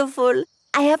wonderful.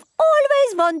 I have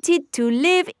always wanted to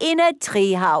live in a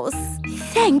tree house.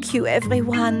 Thank you,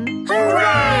 everyone.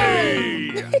 Hooray!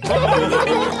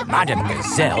 Madame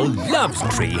Gazelle loves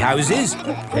tree houses.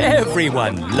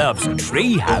 Everyone loves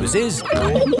tree houses.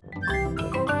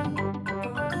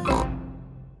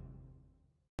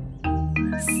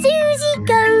 Susie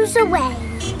goes away.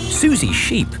 Susie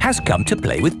Sheep has come to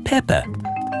play with Peppa.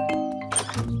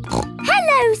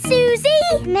 Hello, Susie.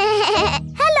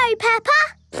 Hello, Peppa.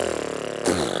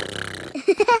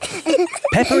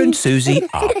 Peppa and Susie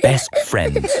are best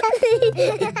friends.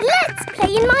 Let's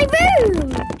play in my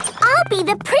room. I'll be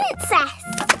the princess.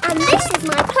 And this is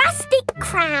my plastic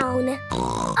crown.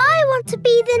 I want to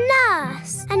be the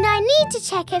nurse. And I need to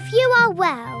check if you are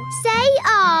well. Say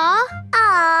ah.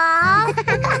 Ah.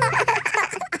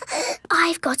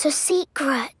 I've got a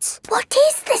secret. What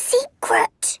is the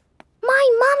secret? My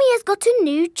mummy has got a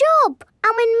new job.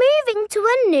 And we're moving to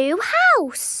a new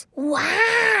house.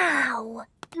 Wow.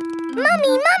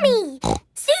 Mummy!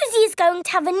 Susie is going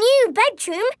to have a new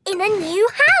bedroom in a new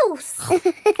house.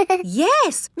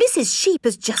 Yes, Mrs. Sheep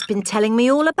has just been telling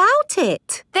me all about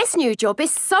it. This new job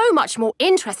is so much more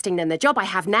interesting than the job I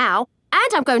have now.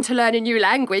 And I'm going to learn a new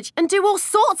language and do all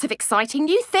sorts of exciting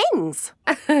new things.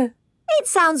 It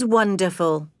sounds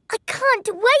wonderful. I can't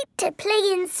wait to play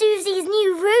in Susie's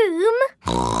new room.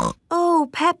 Oh,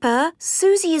 Peppa,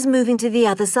 Susie is moving to the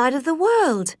other side of the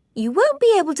world. You won't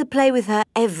be able to play with her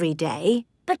every day.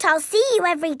 But I'll see you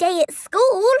every day at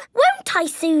school, won't I,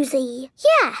 Susie?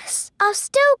 Yes, I'll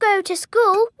still go to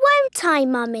school, won't I,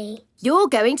 Mummy? You're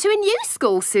going to a new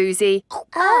school, Susie.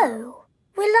 Oh,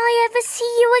 will I ever see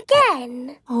you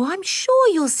again? Oh, I'm sure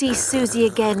you'll see Susie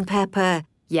again, Peppa.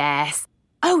 Yes.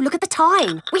 Oh, look at the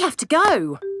time. We have to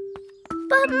go.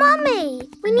 But, Mummy,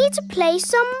 we need to play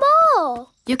some more.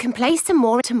 You can play some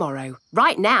more tomorrow.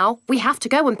 Right now, we have to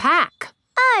go and pack.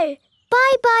 Oh,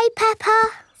 bye-bye, Peppa.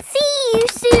 See you,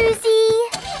 Susie.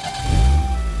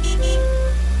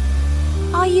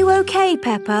 Are you okay,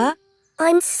 Peppa?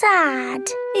 I'm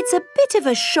sad. It's a bit of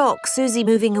a shock, Susie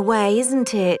moving away,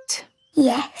 isn't it?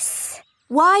 Yes.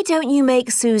 Why don't you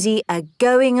make Susie a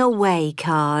going away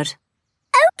card?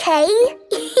 OK.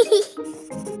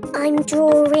 I'm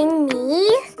drawing me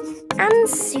and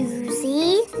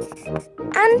Susie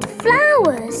and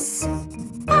flowers.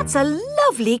 That's a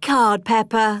lovely card,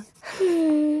 Peppa.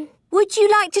 Would you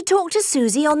like to talk to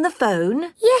Susie on the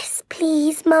phone? Yes,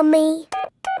 please, Mummy.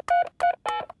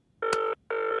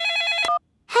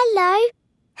 Hello.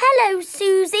 Hello,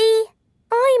 Susie.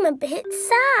 I'm a bit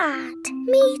sad.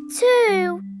 Me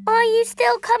too. Are you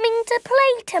still coming to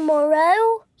play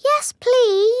tomorrow? Yes,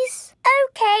 please.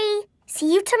 OK.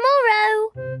 See you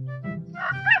tomorrow.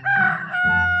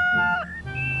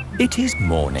 It is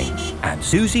morning and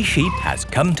Susie Sheep has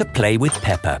come to play with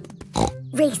Peppa.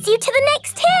 Race you to the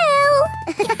next hill.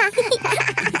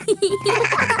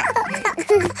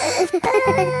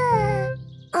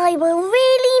 I will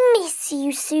really miss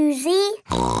you, Susie.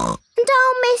 And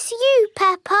I'll miss you,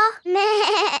 Peppa.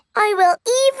 I will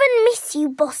even miss you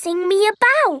bossing me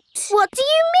about. What do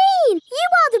you mean? You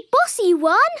are the bossy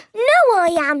one. No, I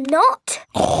am not.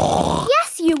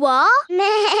 Yes, you are.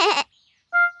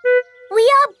 We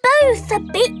are both a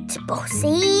bit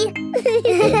bossy.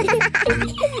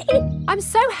 I'm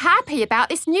so happy about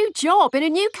this new job in a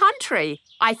new country.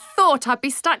 I thought I'd be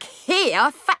stuck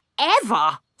here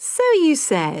forever. So you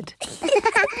said.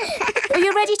 Are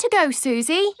you ready to go,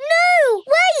 Susie? No,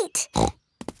 wait!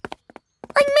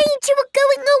 I made you a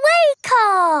going away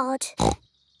card.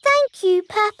 Thank you,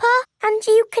 Peppa. And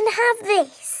you can have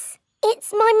this.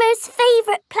 It's my most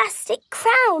favourite plastic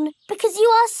crown because you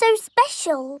are so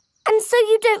special. And so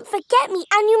you don't forget me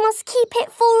and you must keep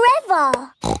it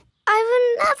forever. I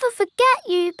will never forget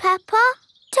you, Peppa.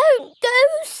 Don't go,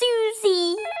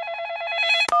 Susie.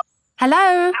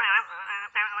 Hello?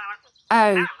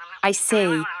 Oh, I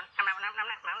see.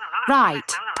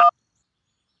 Right.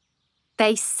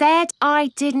 They said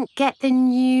I didn't get the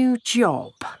new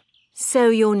job. So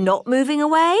you're not moving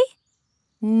away?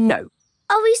 No.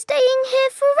 Are we staying here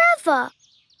forever?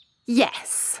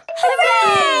 Yes.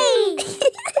 Hooray!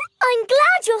 I'm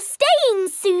glad you're staying,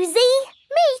 Susie.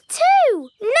 Me too.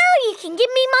 Now you can give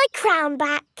me my crown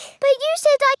back. But you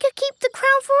said I could keep the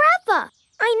crown forever.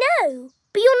 I know,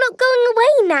 but you're not going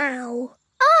away now.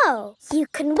 Oh, you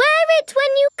can wear it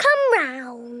when you come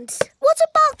round. What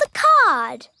about the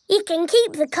card? You can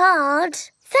keep the card.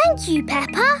 Thank you,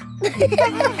 Peppa.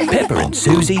 Peppa and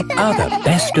Susie are the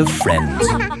best of friends.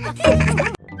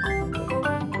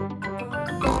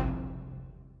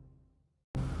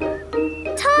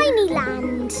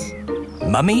 Tinyland.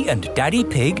 Mummy and Daddy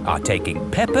Pig are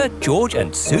taking Peppa, George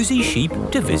and Susie Sheep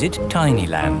to visit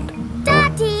Tinyland.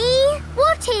 Daddy,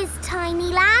 what is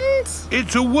Tinyland?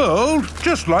 It's a world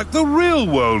just like the real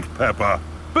world, Peppa,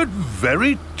 but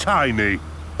very tiny.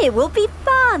 It will be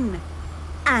fun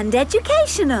and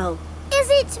educational. Is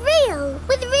it real,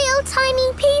 with real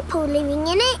tiny people living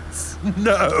in it?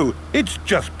 No, it's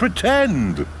just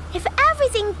pretend. If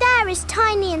everything there is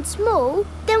tiny and small,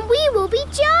 then we will be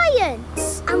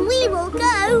giants. And we will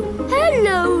go,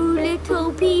 hello,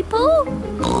 little people.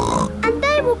 And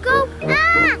they will go,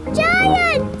 ah,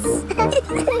 giants!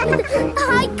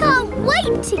 I can't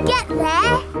wait to get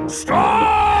there.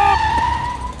 Stop!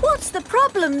 What's the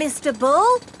problem, Mr.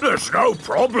 Bull? There's no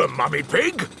problem, Mummy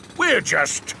Pig. We're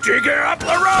just digging up the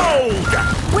road.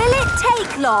 Will it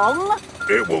take long?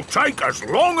 It will take as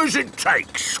long as it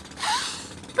takes.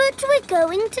 But we're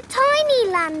going to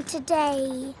Tinyland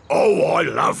today. Oh, I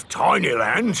love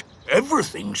Tinyland.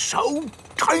 Everything's so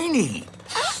tiny.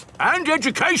 And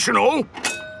educational.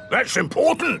 That's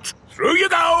important. Through you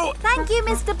go. Thank you,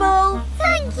 Mr. Bull.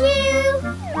 Thank you.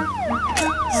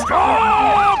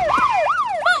 Stop!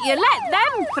 But you let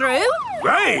them through.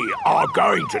 They are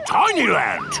going to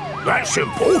Tinyland. That's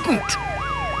important.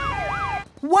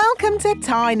 Welcome to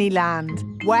Tinyland,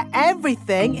 where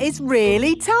everything is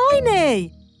really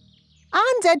tiny.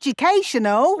 And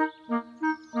educational.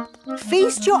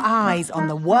 Feast your eyes on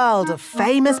the world of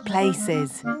famous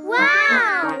places.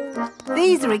 Wow!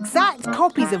 These are exact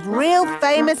copies of real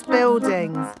famous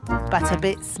buildings, but a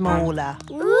bit smaller.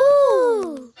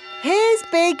 Ooh! Here's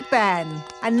Big Ben,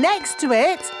 and next to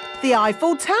it, the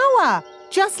Eiffel Tower,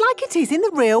 just like it is in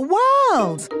the real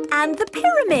world. And the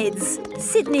pyramids,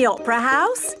 Sydney Opera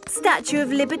House, Statue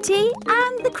of Liberty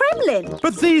and the Kremlin.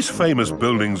 But these famous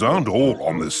buildings aren't all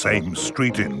on the same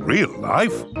street in real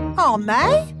life. Aren't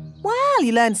they? Well,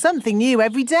 you learn something new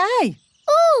every day.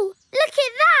 Ooh, look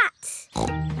at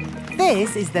that!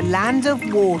 This is the land of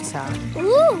water.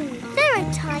 Ooh, there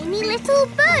are tiny little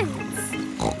boats.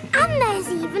 And there's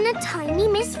even a tiny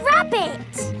Miss Rabbit.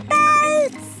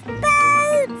 Boats!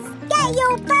 Boats! Get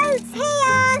your boats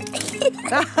here!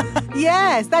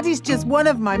 Yes, that is just one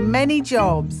of my many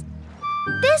jobs.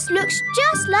 This looks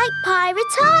just like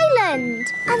Pirate Island.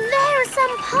 And there are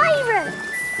some pirates.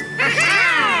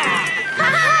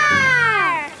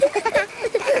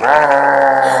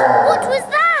 What was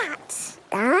that?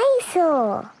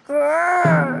 Dinosaur.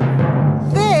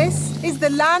 This is the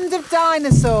land of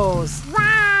dinosaurs.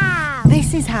 Wow!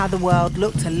 This is how the world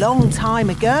looked a long time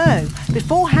ago,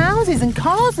 before houses and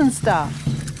cars and stuff.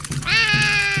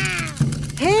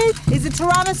 Here is a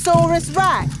Tyrannosaurus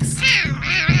Rex.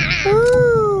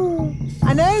 Ooh!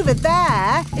 And over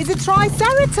there is a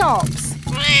Triceratops.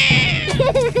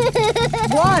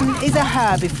 One is a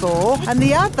herbivore and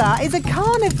the other is a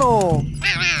carnivore.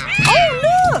 Oh,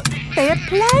 look! They are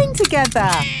playing together,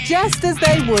 just as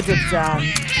they would have done.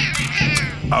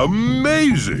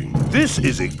 Amazing! This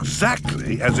is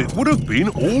exactly as it would have been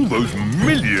all those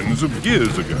millions of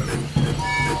years ago.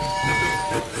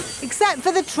 Except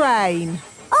for the train.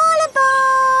 All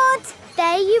aboard!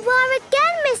 There you are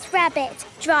again, Miss Rabbit,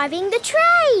 driving the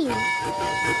train.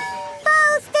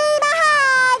 Full steam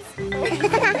ahead!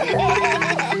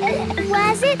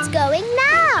 Where's it going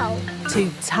now? To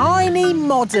tiny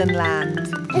modern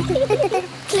land.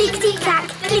 Clickety-clack,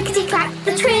 clickety-clack,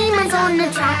 the train was on the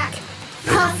track.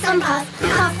 Puff and puff,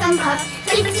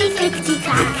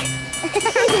 clickety-clickety-clack.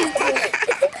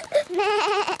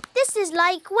 This is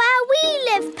like where we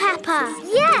live, Peppa.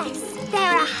 Yes, There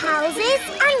are houses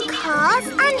and cars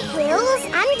and hills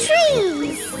and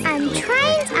trees and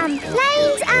trains and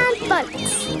planes and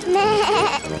boats.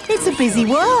 It's a busy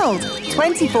world.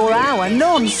 24-hour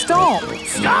non-stop.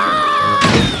 Stop!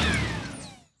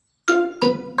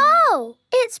 Oh,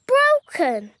 it's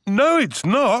broken. No, it's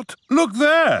not. Look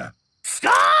there.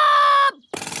 Stop!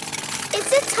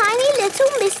 It's a tiny little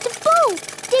Mr. Bull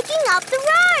digging up the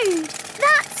road.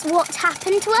 That's what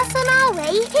happened to us on our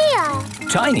way here.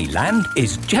 Tiny Land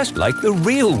is just like the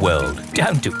real world,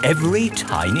 down to every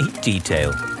tiny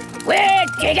detail. We're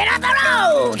digging up the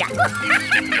road!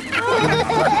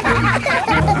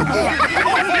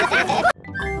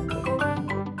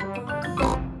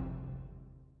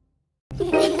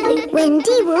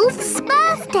 Wendy Wolf's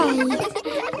birthday.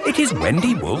 It is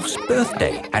Wendy Wolf's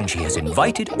birthday, and she has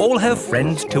invited all her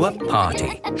friends to a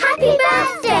party. Happy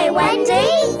birthday,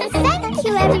 Wendy! Thank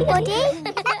you, everybody.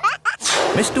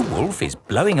 Mr. Wolf is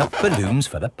blowing up balloons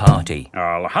for the party.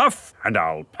 I'll huff and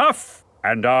I'll puff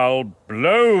and I'll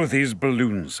blow these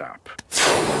balloons up.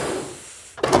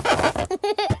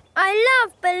 I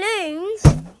love balloons.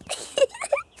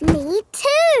 Me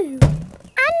too. And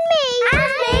me.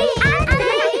 And me. And me.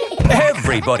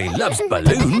 Everybody loves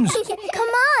balloons. Come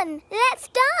on, let's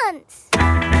dance.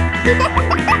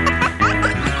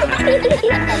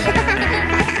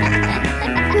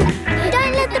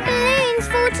 Don't let the balloons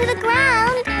fall to the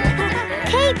ground.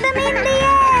 Keep them in the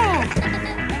air.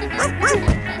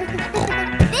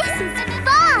 This is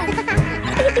fun.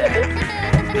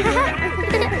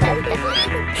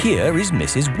 Here is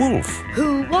Mrs. Wolf.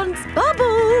 Who wants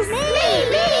bubbles? Me.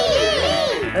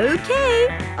 OK,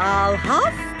 I'll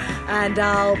huff and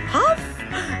I'll puff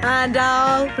and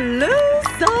I'll blow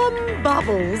some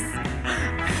bubbles.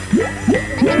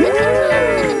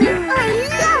 I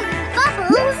love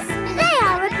bubbles. They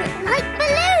are a bit like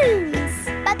balloons,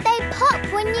 but they pop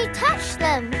when you touch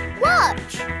them.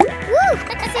 Watch. Woo!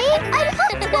 See, I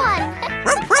popped one.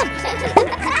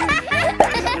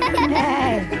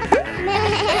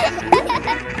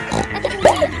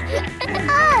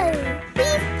 Oh,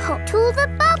 we've popped all the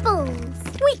bubbles.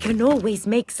 We can always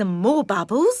make some more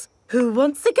bubbles. Who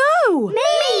wants to go? Me!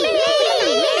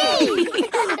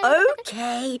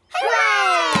 OK.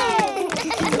 Hooray!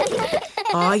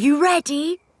 Are you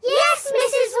ready? Yes,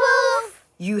 Mrs. Wolf.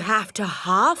 You have to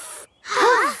huff.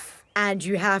 Huff. And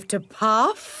you have to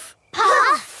puff.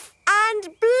 Puff. And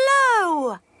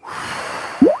blow.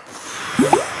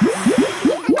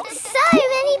 So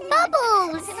many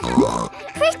bubbles.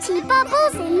 Pretty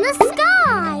bubbles in the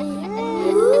sky.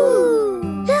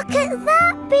 Ooh. Look at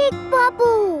that big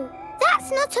bubble.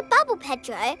 That's not a bubble,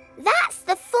 Pedro. That's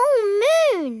the full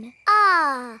moon.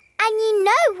 Ah, and you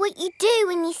know what you do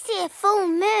when you see a full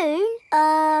moon?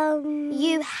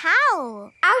 You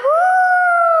howl.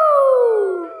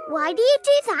 Ow! Why do you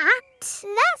do that?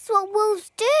 That's what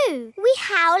wolves do. We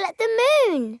howl at the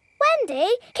moon. Wendy,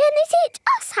 can you teach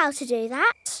us how to do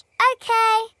that? OK.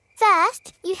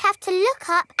 First, you have to look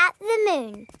up at the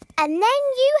moon. And then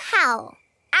you howl.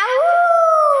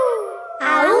 Ow!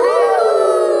 Ow!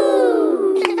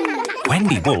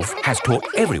 Wendy Wolf has taught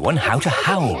everyone how to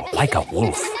howl like a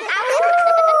wolf.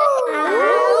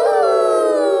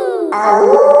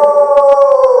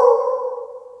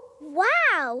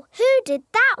 Wow, who did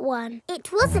that one?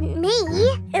 It wasn't me.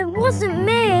 It wasn't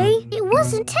me. It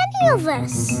wasn't any of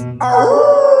us. It's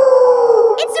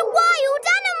a wild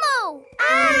animal.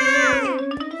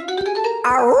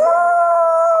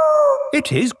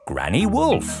 It is Granny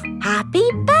Wolf. Happy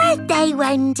birthday,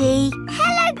 Wendy.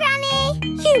 Hello, Granny.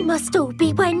 You must all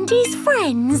be Wendy's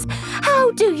friends.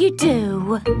 How do you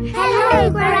do? Hello,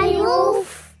 Granny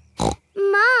Wolf.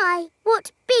 My,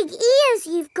 what big ears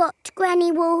you've got,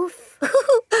 Granny Wolf.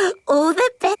 All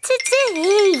the better to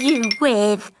hear you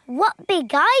with. What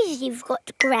big eyes you've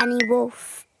got, Granny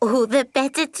Wolf. All the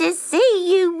better to see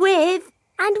you with.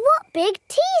 And what big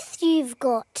teeth you've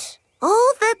got.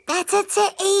 All the better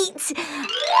to eat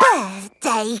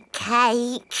birthday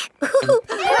cake.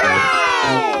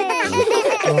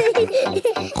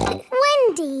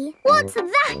 Wendy, what's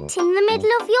that in the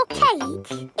middle of your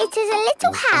cake? It is a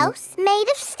little house made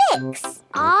of sticks.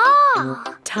 Ah!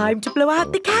 Time to blow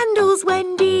out the candles,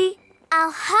 Wendy. I'll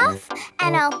huff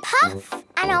and I'll puff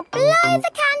and I'll blow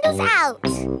the candles out.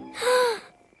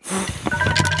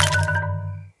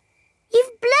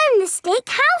 You've blown the stick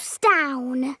house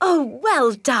down. Oh,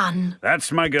 well done. That's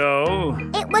my goal.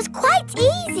 It was quite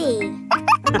easy.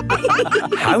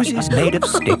 Houses made of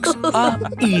sticks are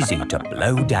easy to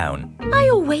blow down. I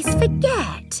always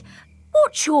forget.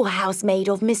 What's your house made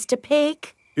of, Mr.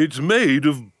 Pig? It's made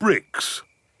of bricks.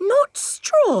 Not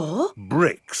straw?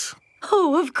 Bricks.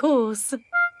 Oh, of course.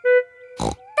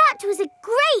 That was a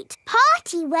great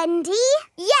party, Wendy.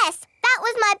 Yes, that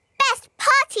was my best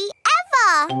party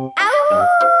ever.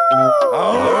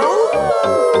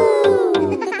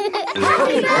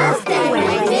 Happy birthday,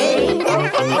 Wendy.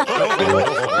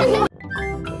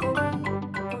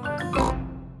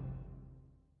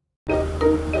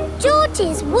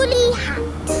 George's woolly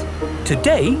hat.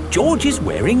 Today, George is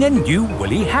wearing a new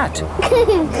woolly hat.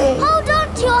 Hold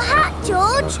on to your hat,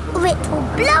 George, or it will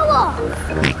blow off.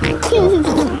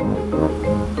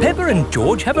 Peppa and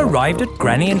George have arrived at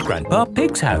Granny and Grandpa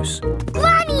Pig's house.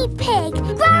 Granny Pig!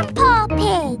 Grandpa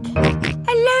Pig!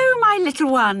 Hello, my little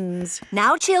ones.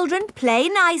 Now, children, play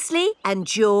nicely. And,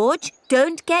 George,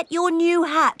 don't get your new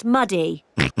hat muddy.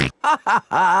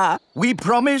 We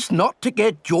promise not to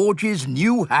get George's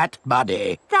new hat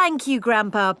muddy. Thank you,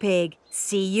 Grandpa Pig.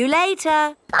 See you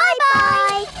later.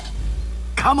 Bye-bye.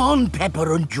 Come on,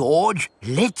 Peppa and George.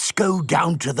 Let's go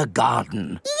down to the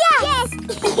garden. Yes!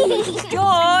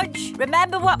 George,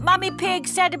 remember what Mummy Pig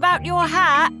said about your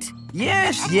hat?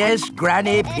 Yes,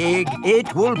 Granny Pig.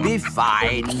 It will be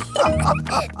fine.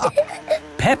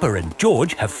 Peppa and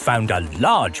George have found a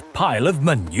large pile of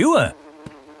manure.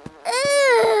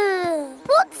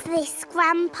 What's this,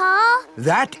 Grandpa?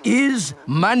 That is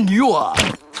manure.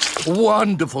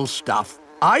 Wonderful stuff.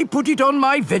 I put it on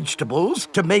my vegetables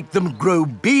to make them grow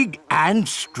big and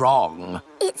strong.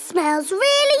 It smells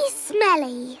really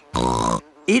smelly.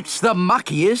 It's the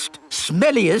muckiest,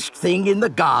 smelliest thing in the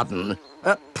garden.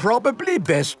 Probably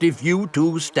best if you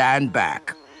two stand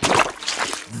back.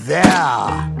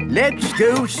 There. Let's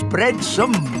go spread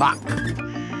some muck.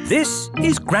 This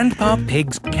is Grandpa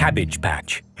Pig's cabbage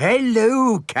patch.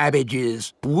 Hello,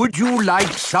 cabbages. Would you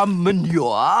like some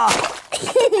manure?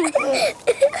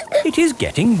 It is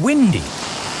getting windy.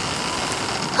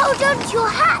 Hold on to your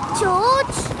hat,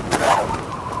 George.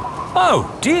 Oh,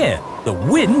 dear. The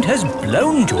wind has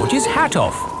blown George's hat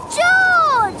off.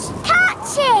 George,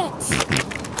 catch it!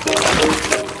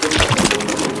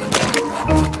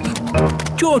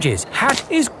 George's hat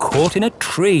is caught in a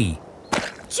tree.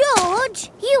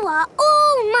 George, you are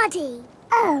all muddy.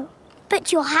 Oh,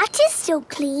 but your hat is still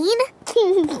clean.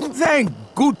 Thank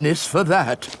goodness for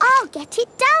that. I'll get it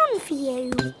down for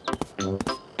you.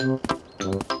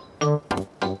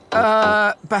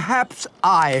 Perhaps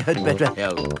I had better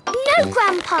help. No,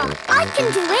 Grandpa, I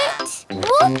can do it.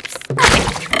 Whoops.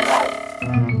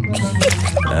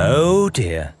 Oh,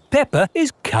 dear. Peppa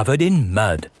is covered in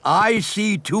mud. I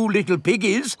see two little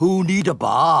piggies who need a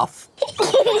bath.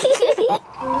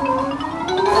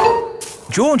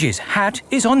 George's hat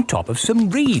is on top of some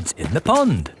reeds in the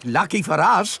pond. Lucky for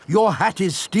us, your hat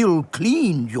is still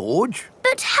clean, George.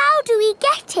 But how do we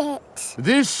get it?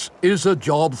 This is a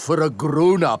job for a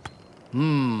grown-up.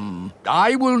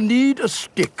 I will need a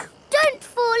stick. Don't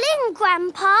fall in,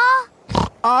 Grandpa.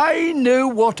 I know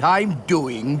what I'm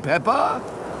doing, Peppa.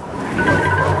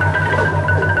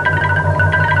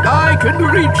 I can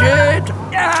reach it.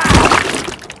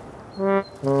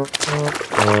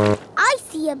 I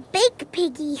see a big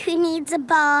piggy who needs a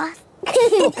bath.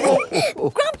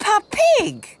 Grandpa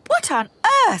Pig, what on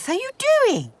earth are you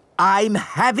doing? I'm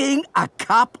having a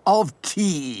cup of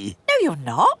tea. No, you're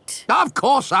not. Of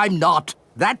course I'm not.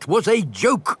 That was a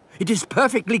joke. It is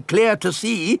perfectly clear to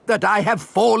see that I have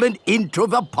fallen into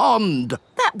the pond.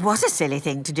 That was a silly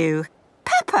thing to do.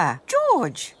 Peppa,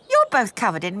 George, you're both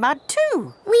covered in mud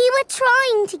too. We were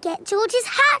trying to get George's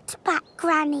hat back,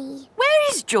 Granny.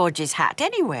 Where is George's hat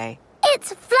anyway?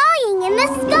 It's flying in the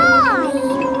sky.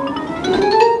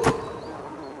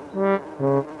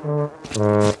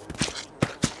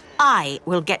 I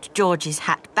will get George's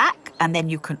hat back and then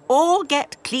you can all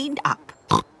get cleaned up.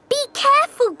 Be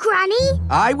careful, Granny.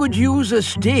 I would use a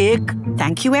stick.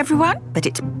 Thank you, everyone, but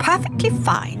it's perfectly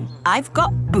fine. I've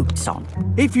got boots on.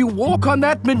 If you walk on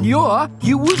that manure,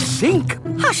 you will sink.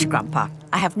 Hush, Grandpa.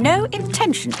 I have no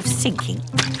intention of sinking.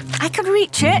 I can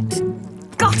reach it.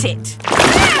 Got it.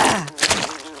 Ah!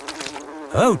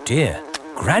 Oh, dear.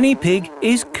 Granny Pig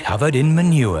is covered in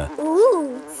manure.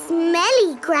 Ooh,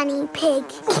 smelly Granny Pig.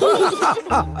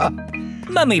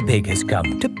 Mummy Pig has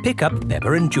come to pick up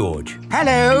Peppa and George.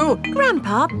 Hello.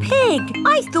 Grandpa Pig,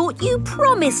 I thought you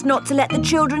promised not to let the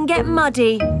children get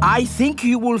muddy. I think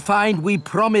you will find we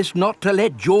promised not to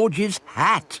let George's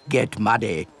hat get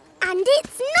muddy. And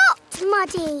it's not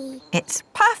muddy. It's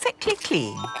perfectly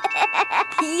clean.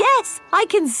 Yes, I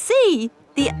can see.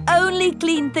 The only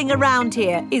clean thing around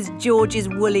here is George's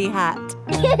woolly hat.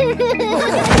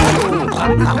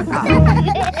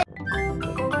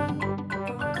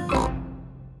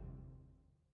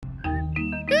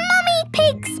 Mummy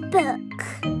Pig's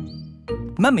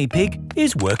book. Mummy Pig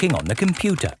is working on the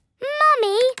computer.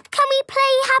 Mummy, can we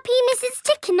play Happy Mrs.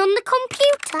 Chicken on the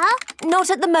computer?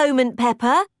 Not at the moment,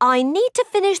 Peppa. I need to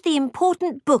finish the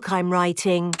important book I'm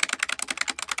writing.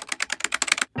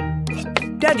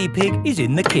 Daddy Pig is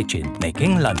in the kitchen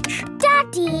making lunch.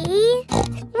 Daddy,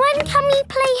 when can we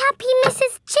play Happy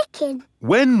Mrs. Chicken?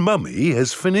 When Mummy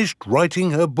has finished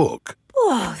writing her book.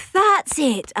 Oh, that's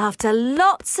it. After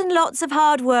lots and lots of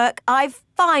hard work, I've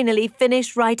finally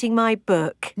finished writing my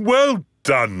book. Well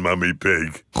done, Mummy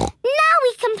Pig. Now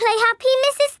we can play Happy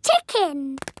Mrs.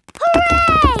 Chicken.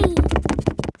 Hooray!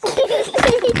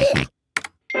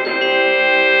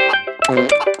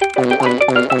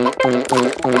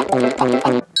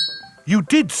 You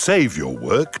did save your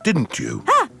work, didn't you?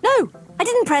 Ah, no, I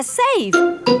didn't press save.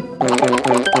 40, 90, 10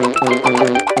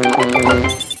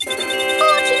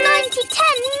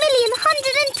 million,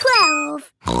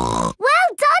 112. Well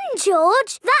done,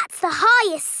 George. That's the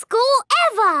highest score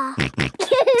ever.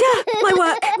 My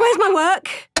work. Where's my work?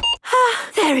 Ah,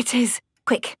 there it is.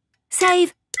 Quick.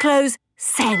 Save, close,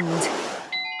 send.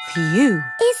 Phew.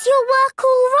 Is your work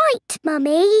all right,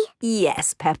 Mummy?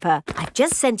 Yes, Peppa. I've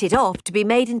just sent it off to be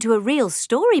made into a real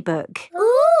storybook.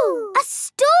 Ooh, a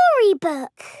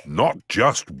storybook. Not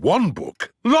just one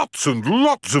book. Lots and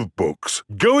lots of books.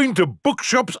 Going to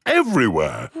bookshops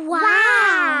everywhere.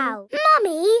 Wow.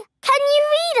 Mummy, can you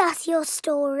read us your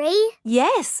story?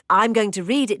 Yes, I'm going to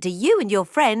read it to you and your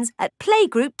friends at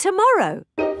Playgroup tomorrow.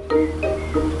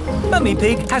 Mummy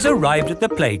Pig has arrived at the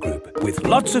playgroup with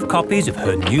lots of copies of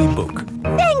her new book.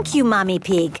 Thank you, Mummy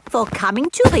Pig, for coming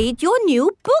to read your new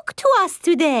book to us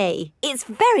today. It's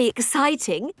very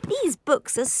exciting. These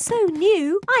books are so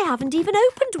new, I haven't even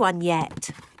opened one yet.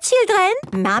 Children,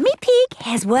 Mummy Pig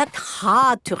has worked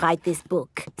hard to write this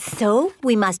book. So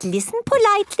we must listen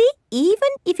politely,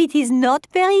 even if it is not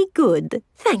very good.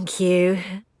 Thank you.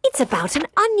 It's about an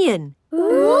onion.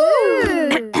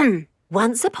 Ooh.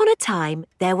 Once upon a time,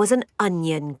 there was an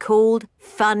onion called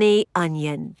Funny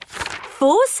Onion.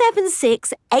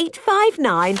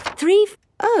 4768593.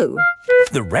 Oh.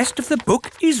 The rest of the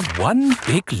book is one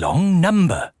big long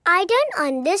number. I don't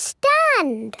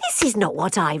understand. This is not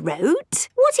what I wrote.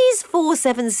 What is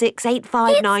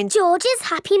 4768593? It's George's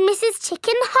Happy Mrs.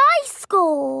 Chicken high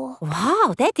score.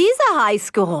 Wow, that is a high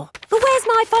score. But where's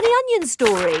my Funny Onion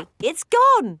story? It's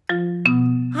gone.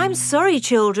 I'm sorry,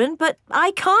 children, but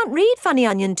I can't read Funny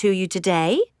Onion to you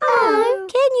today. Oh.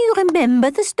 Can you remember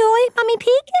the story, Mummy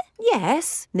Pig?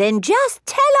 Yes. Then just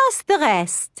tell us the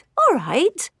rest. All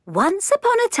right. Once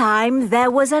upon a time,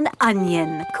 there was an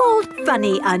onion called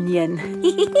Funny Onion.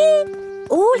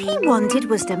 All he wanted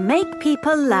was to make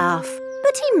people laugh,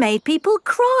 but he made people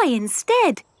cry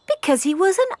instead because he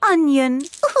was an onion.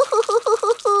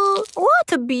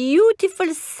 What a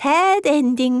beautiful, sad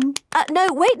ending.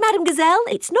 No, wait, Madame Gazelle,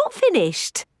 it's not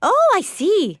finished. Oh, I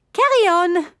see. Carry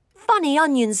on. Funny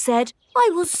Onion said, I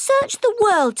will search the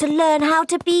world to learn how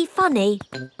to be funny.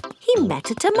 He met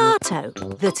a tomato.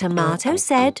 The tomato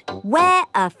said, wear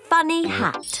a funny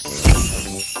hat.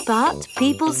 But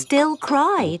people still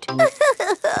cried.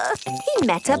 He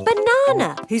met a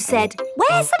banana who said,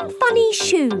 wear some funny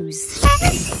shoes.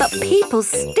 But people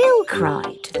still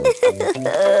cried.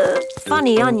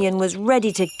 Funny Onion was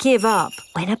ready to give up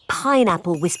when a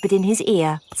pineapple whispered in his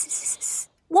ear.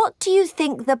 What do you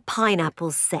think the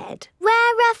pineapple said?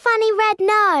 Wear a funny red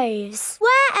nose.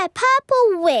 Wear a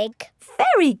purple wig.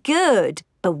 Very good.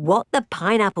 But what the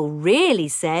pineapple really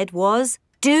said was,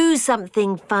 do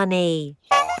something funny.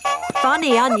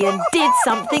 Funny Onion did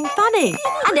something funny,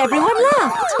 and everyone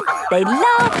laughed. They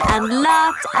laughed and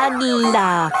laughed and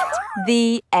laughed.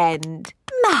 The end.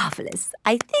 Marvellous.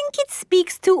 I think it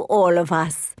speaks to all of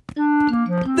us.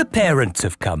 The parents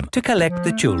have come to collect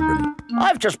the children.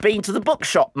 I've just been to the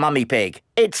bookshop, Mummy Pig.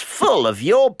 It's full of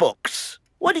your books.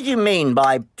 What did you mean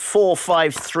by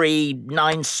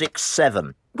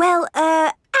 453967? Well,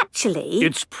 actually...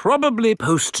 It's probably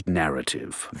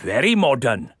post-narrative. Very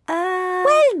modern.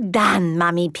 Well done,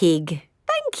 Mummy Pig.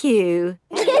 Thank you.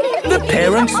 The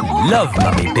parents love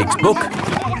Mummy Pig's book.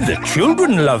 The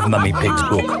children love Mummy Pig's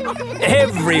book.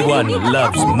 Everyone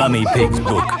loves Mummy Pig's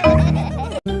book.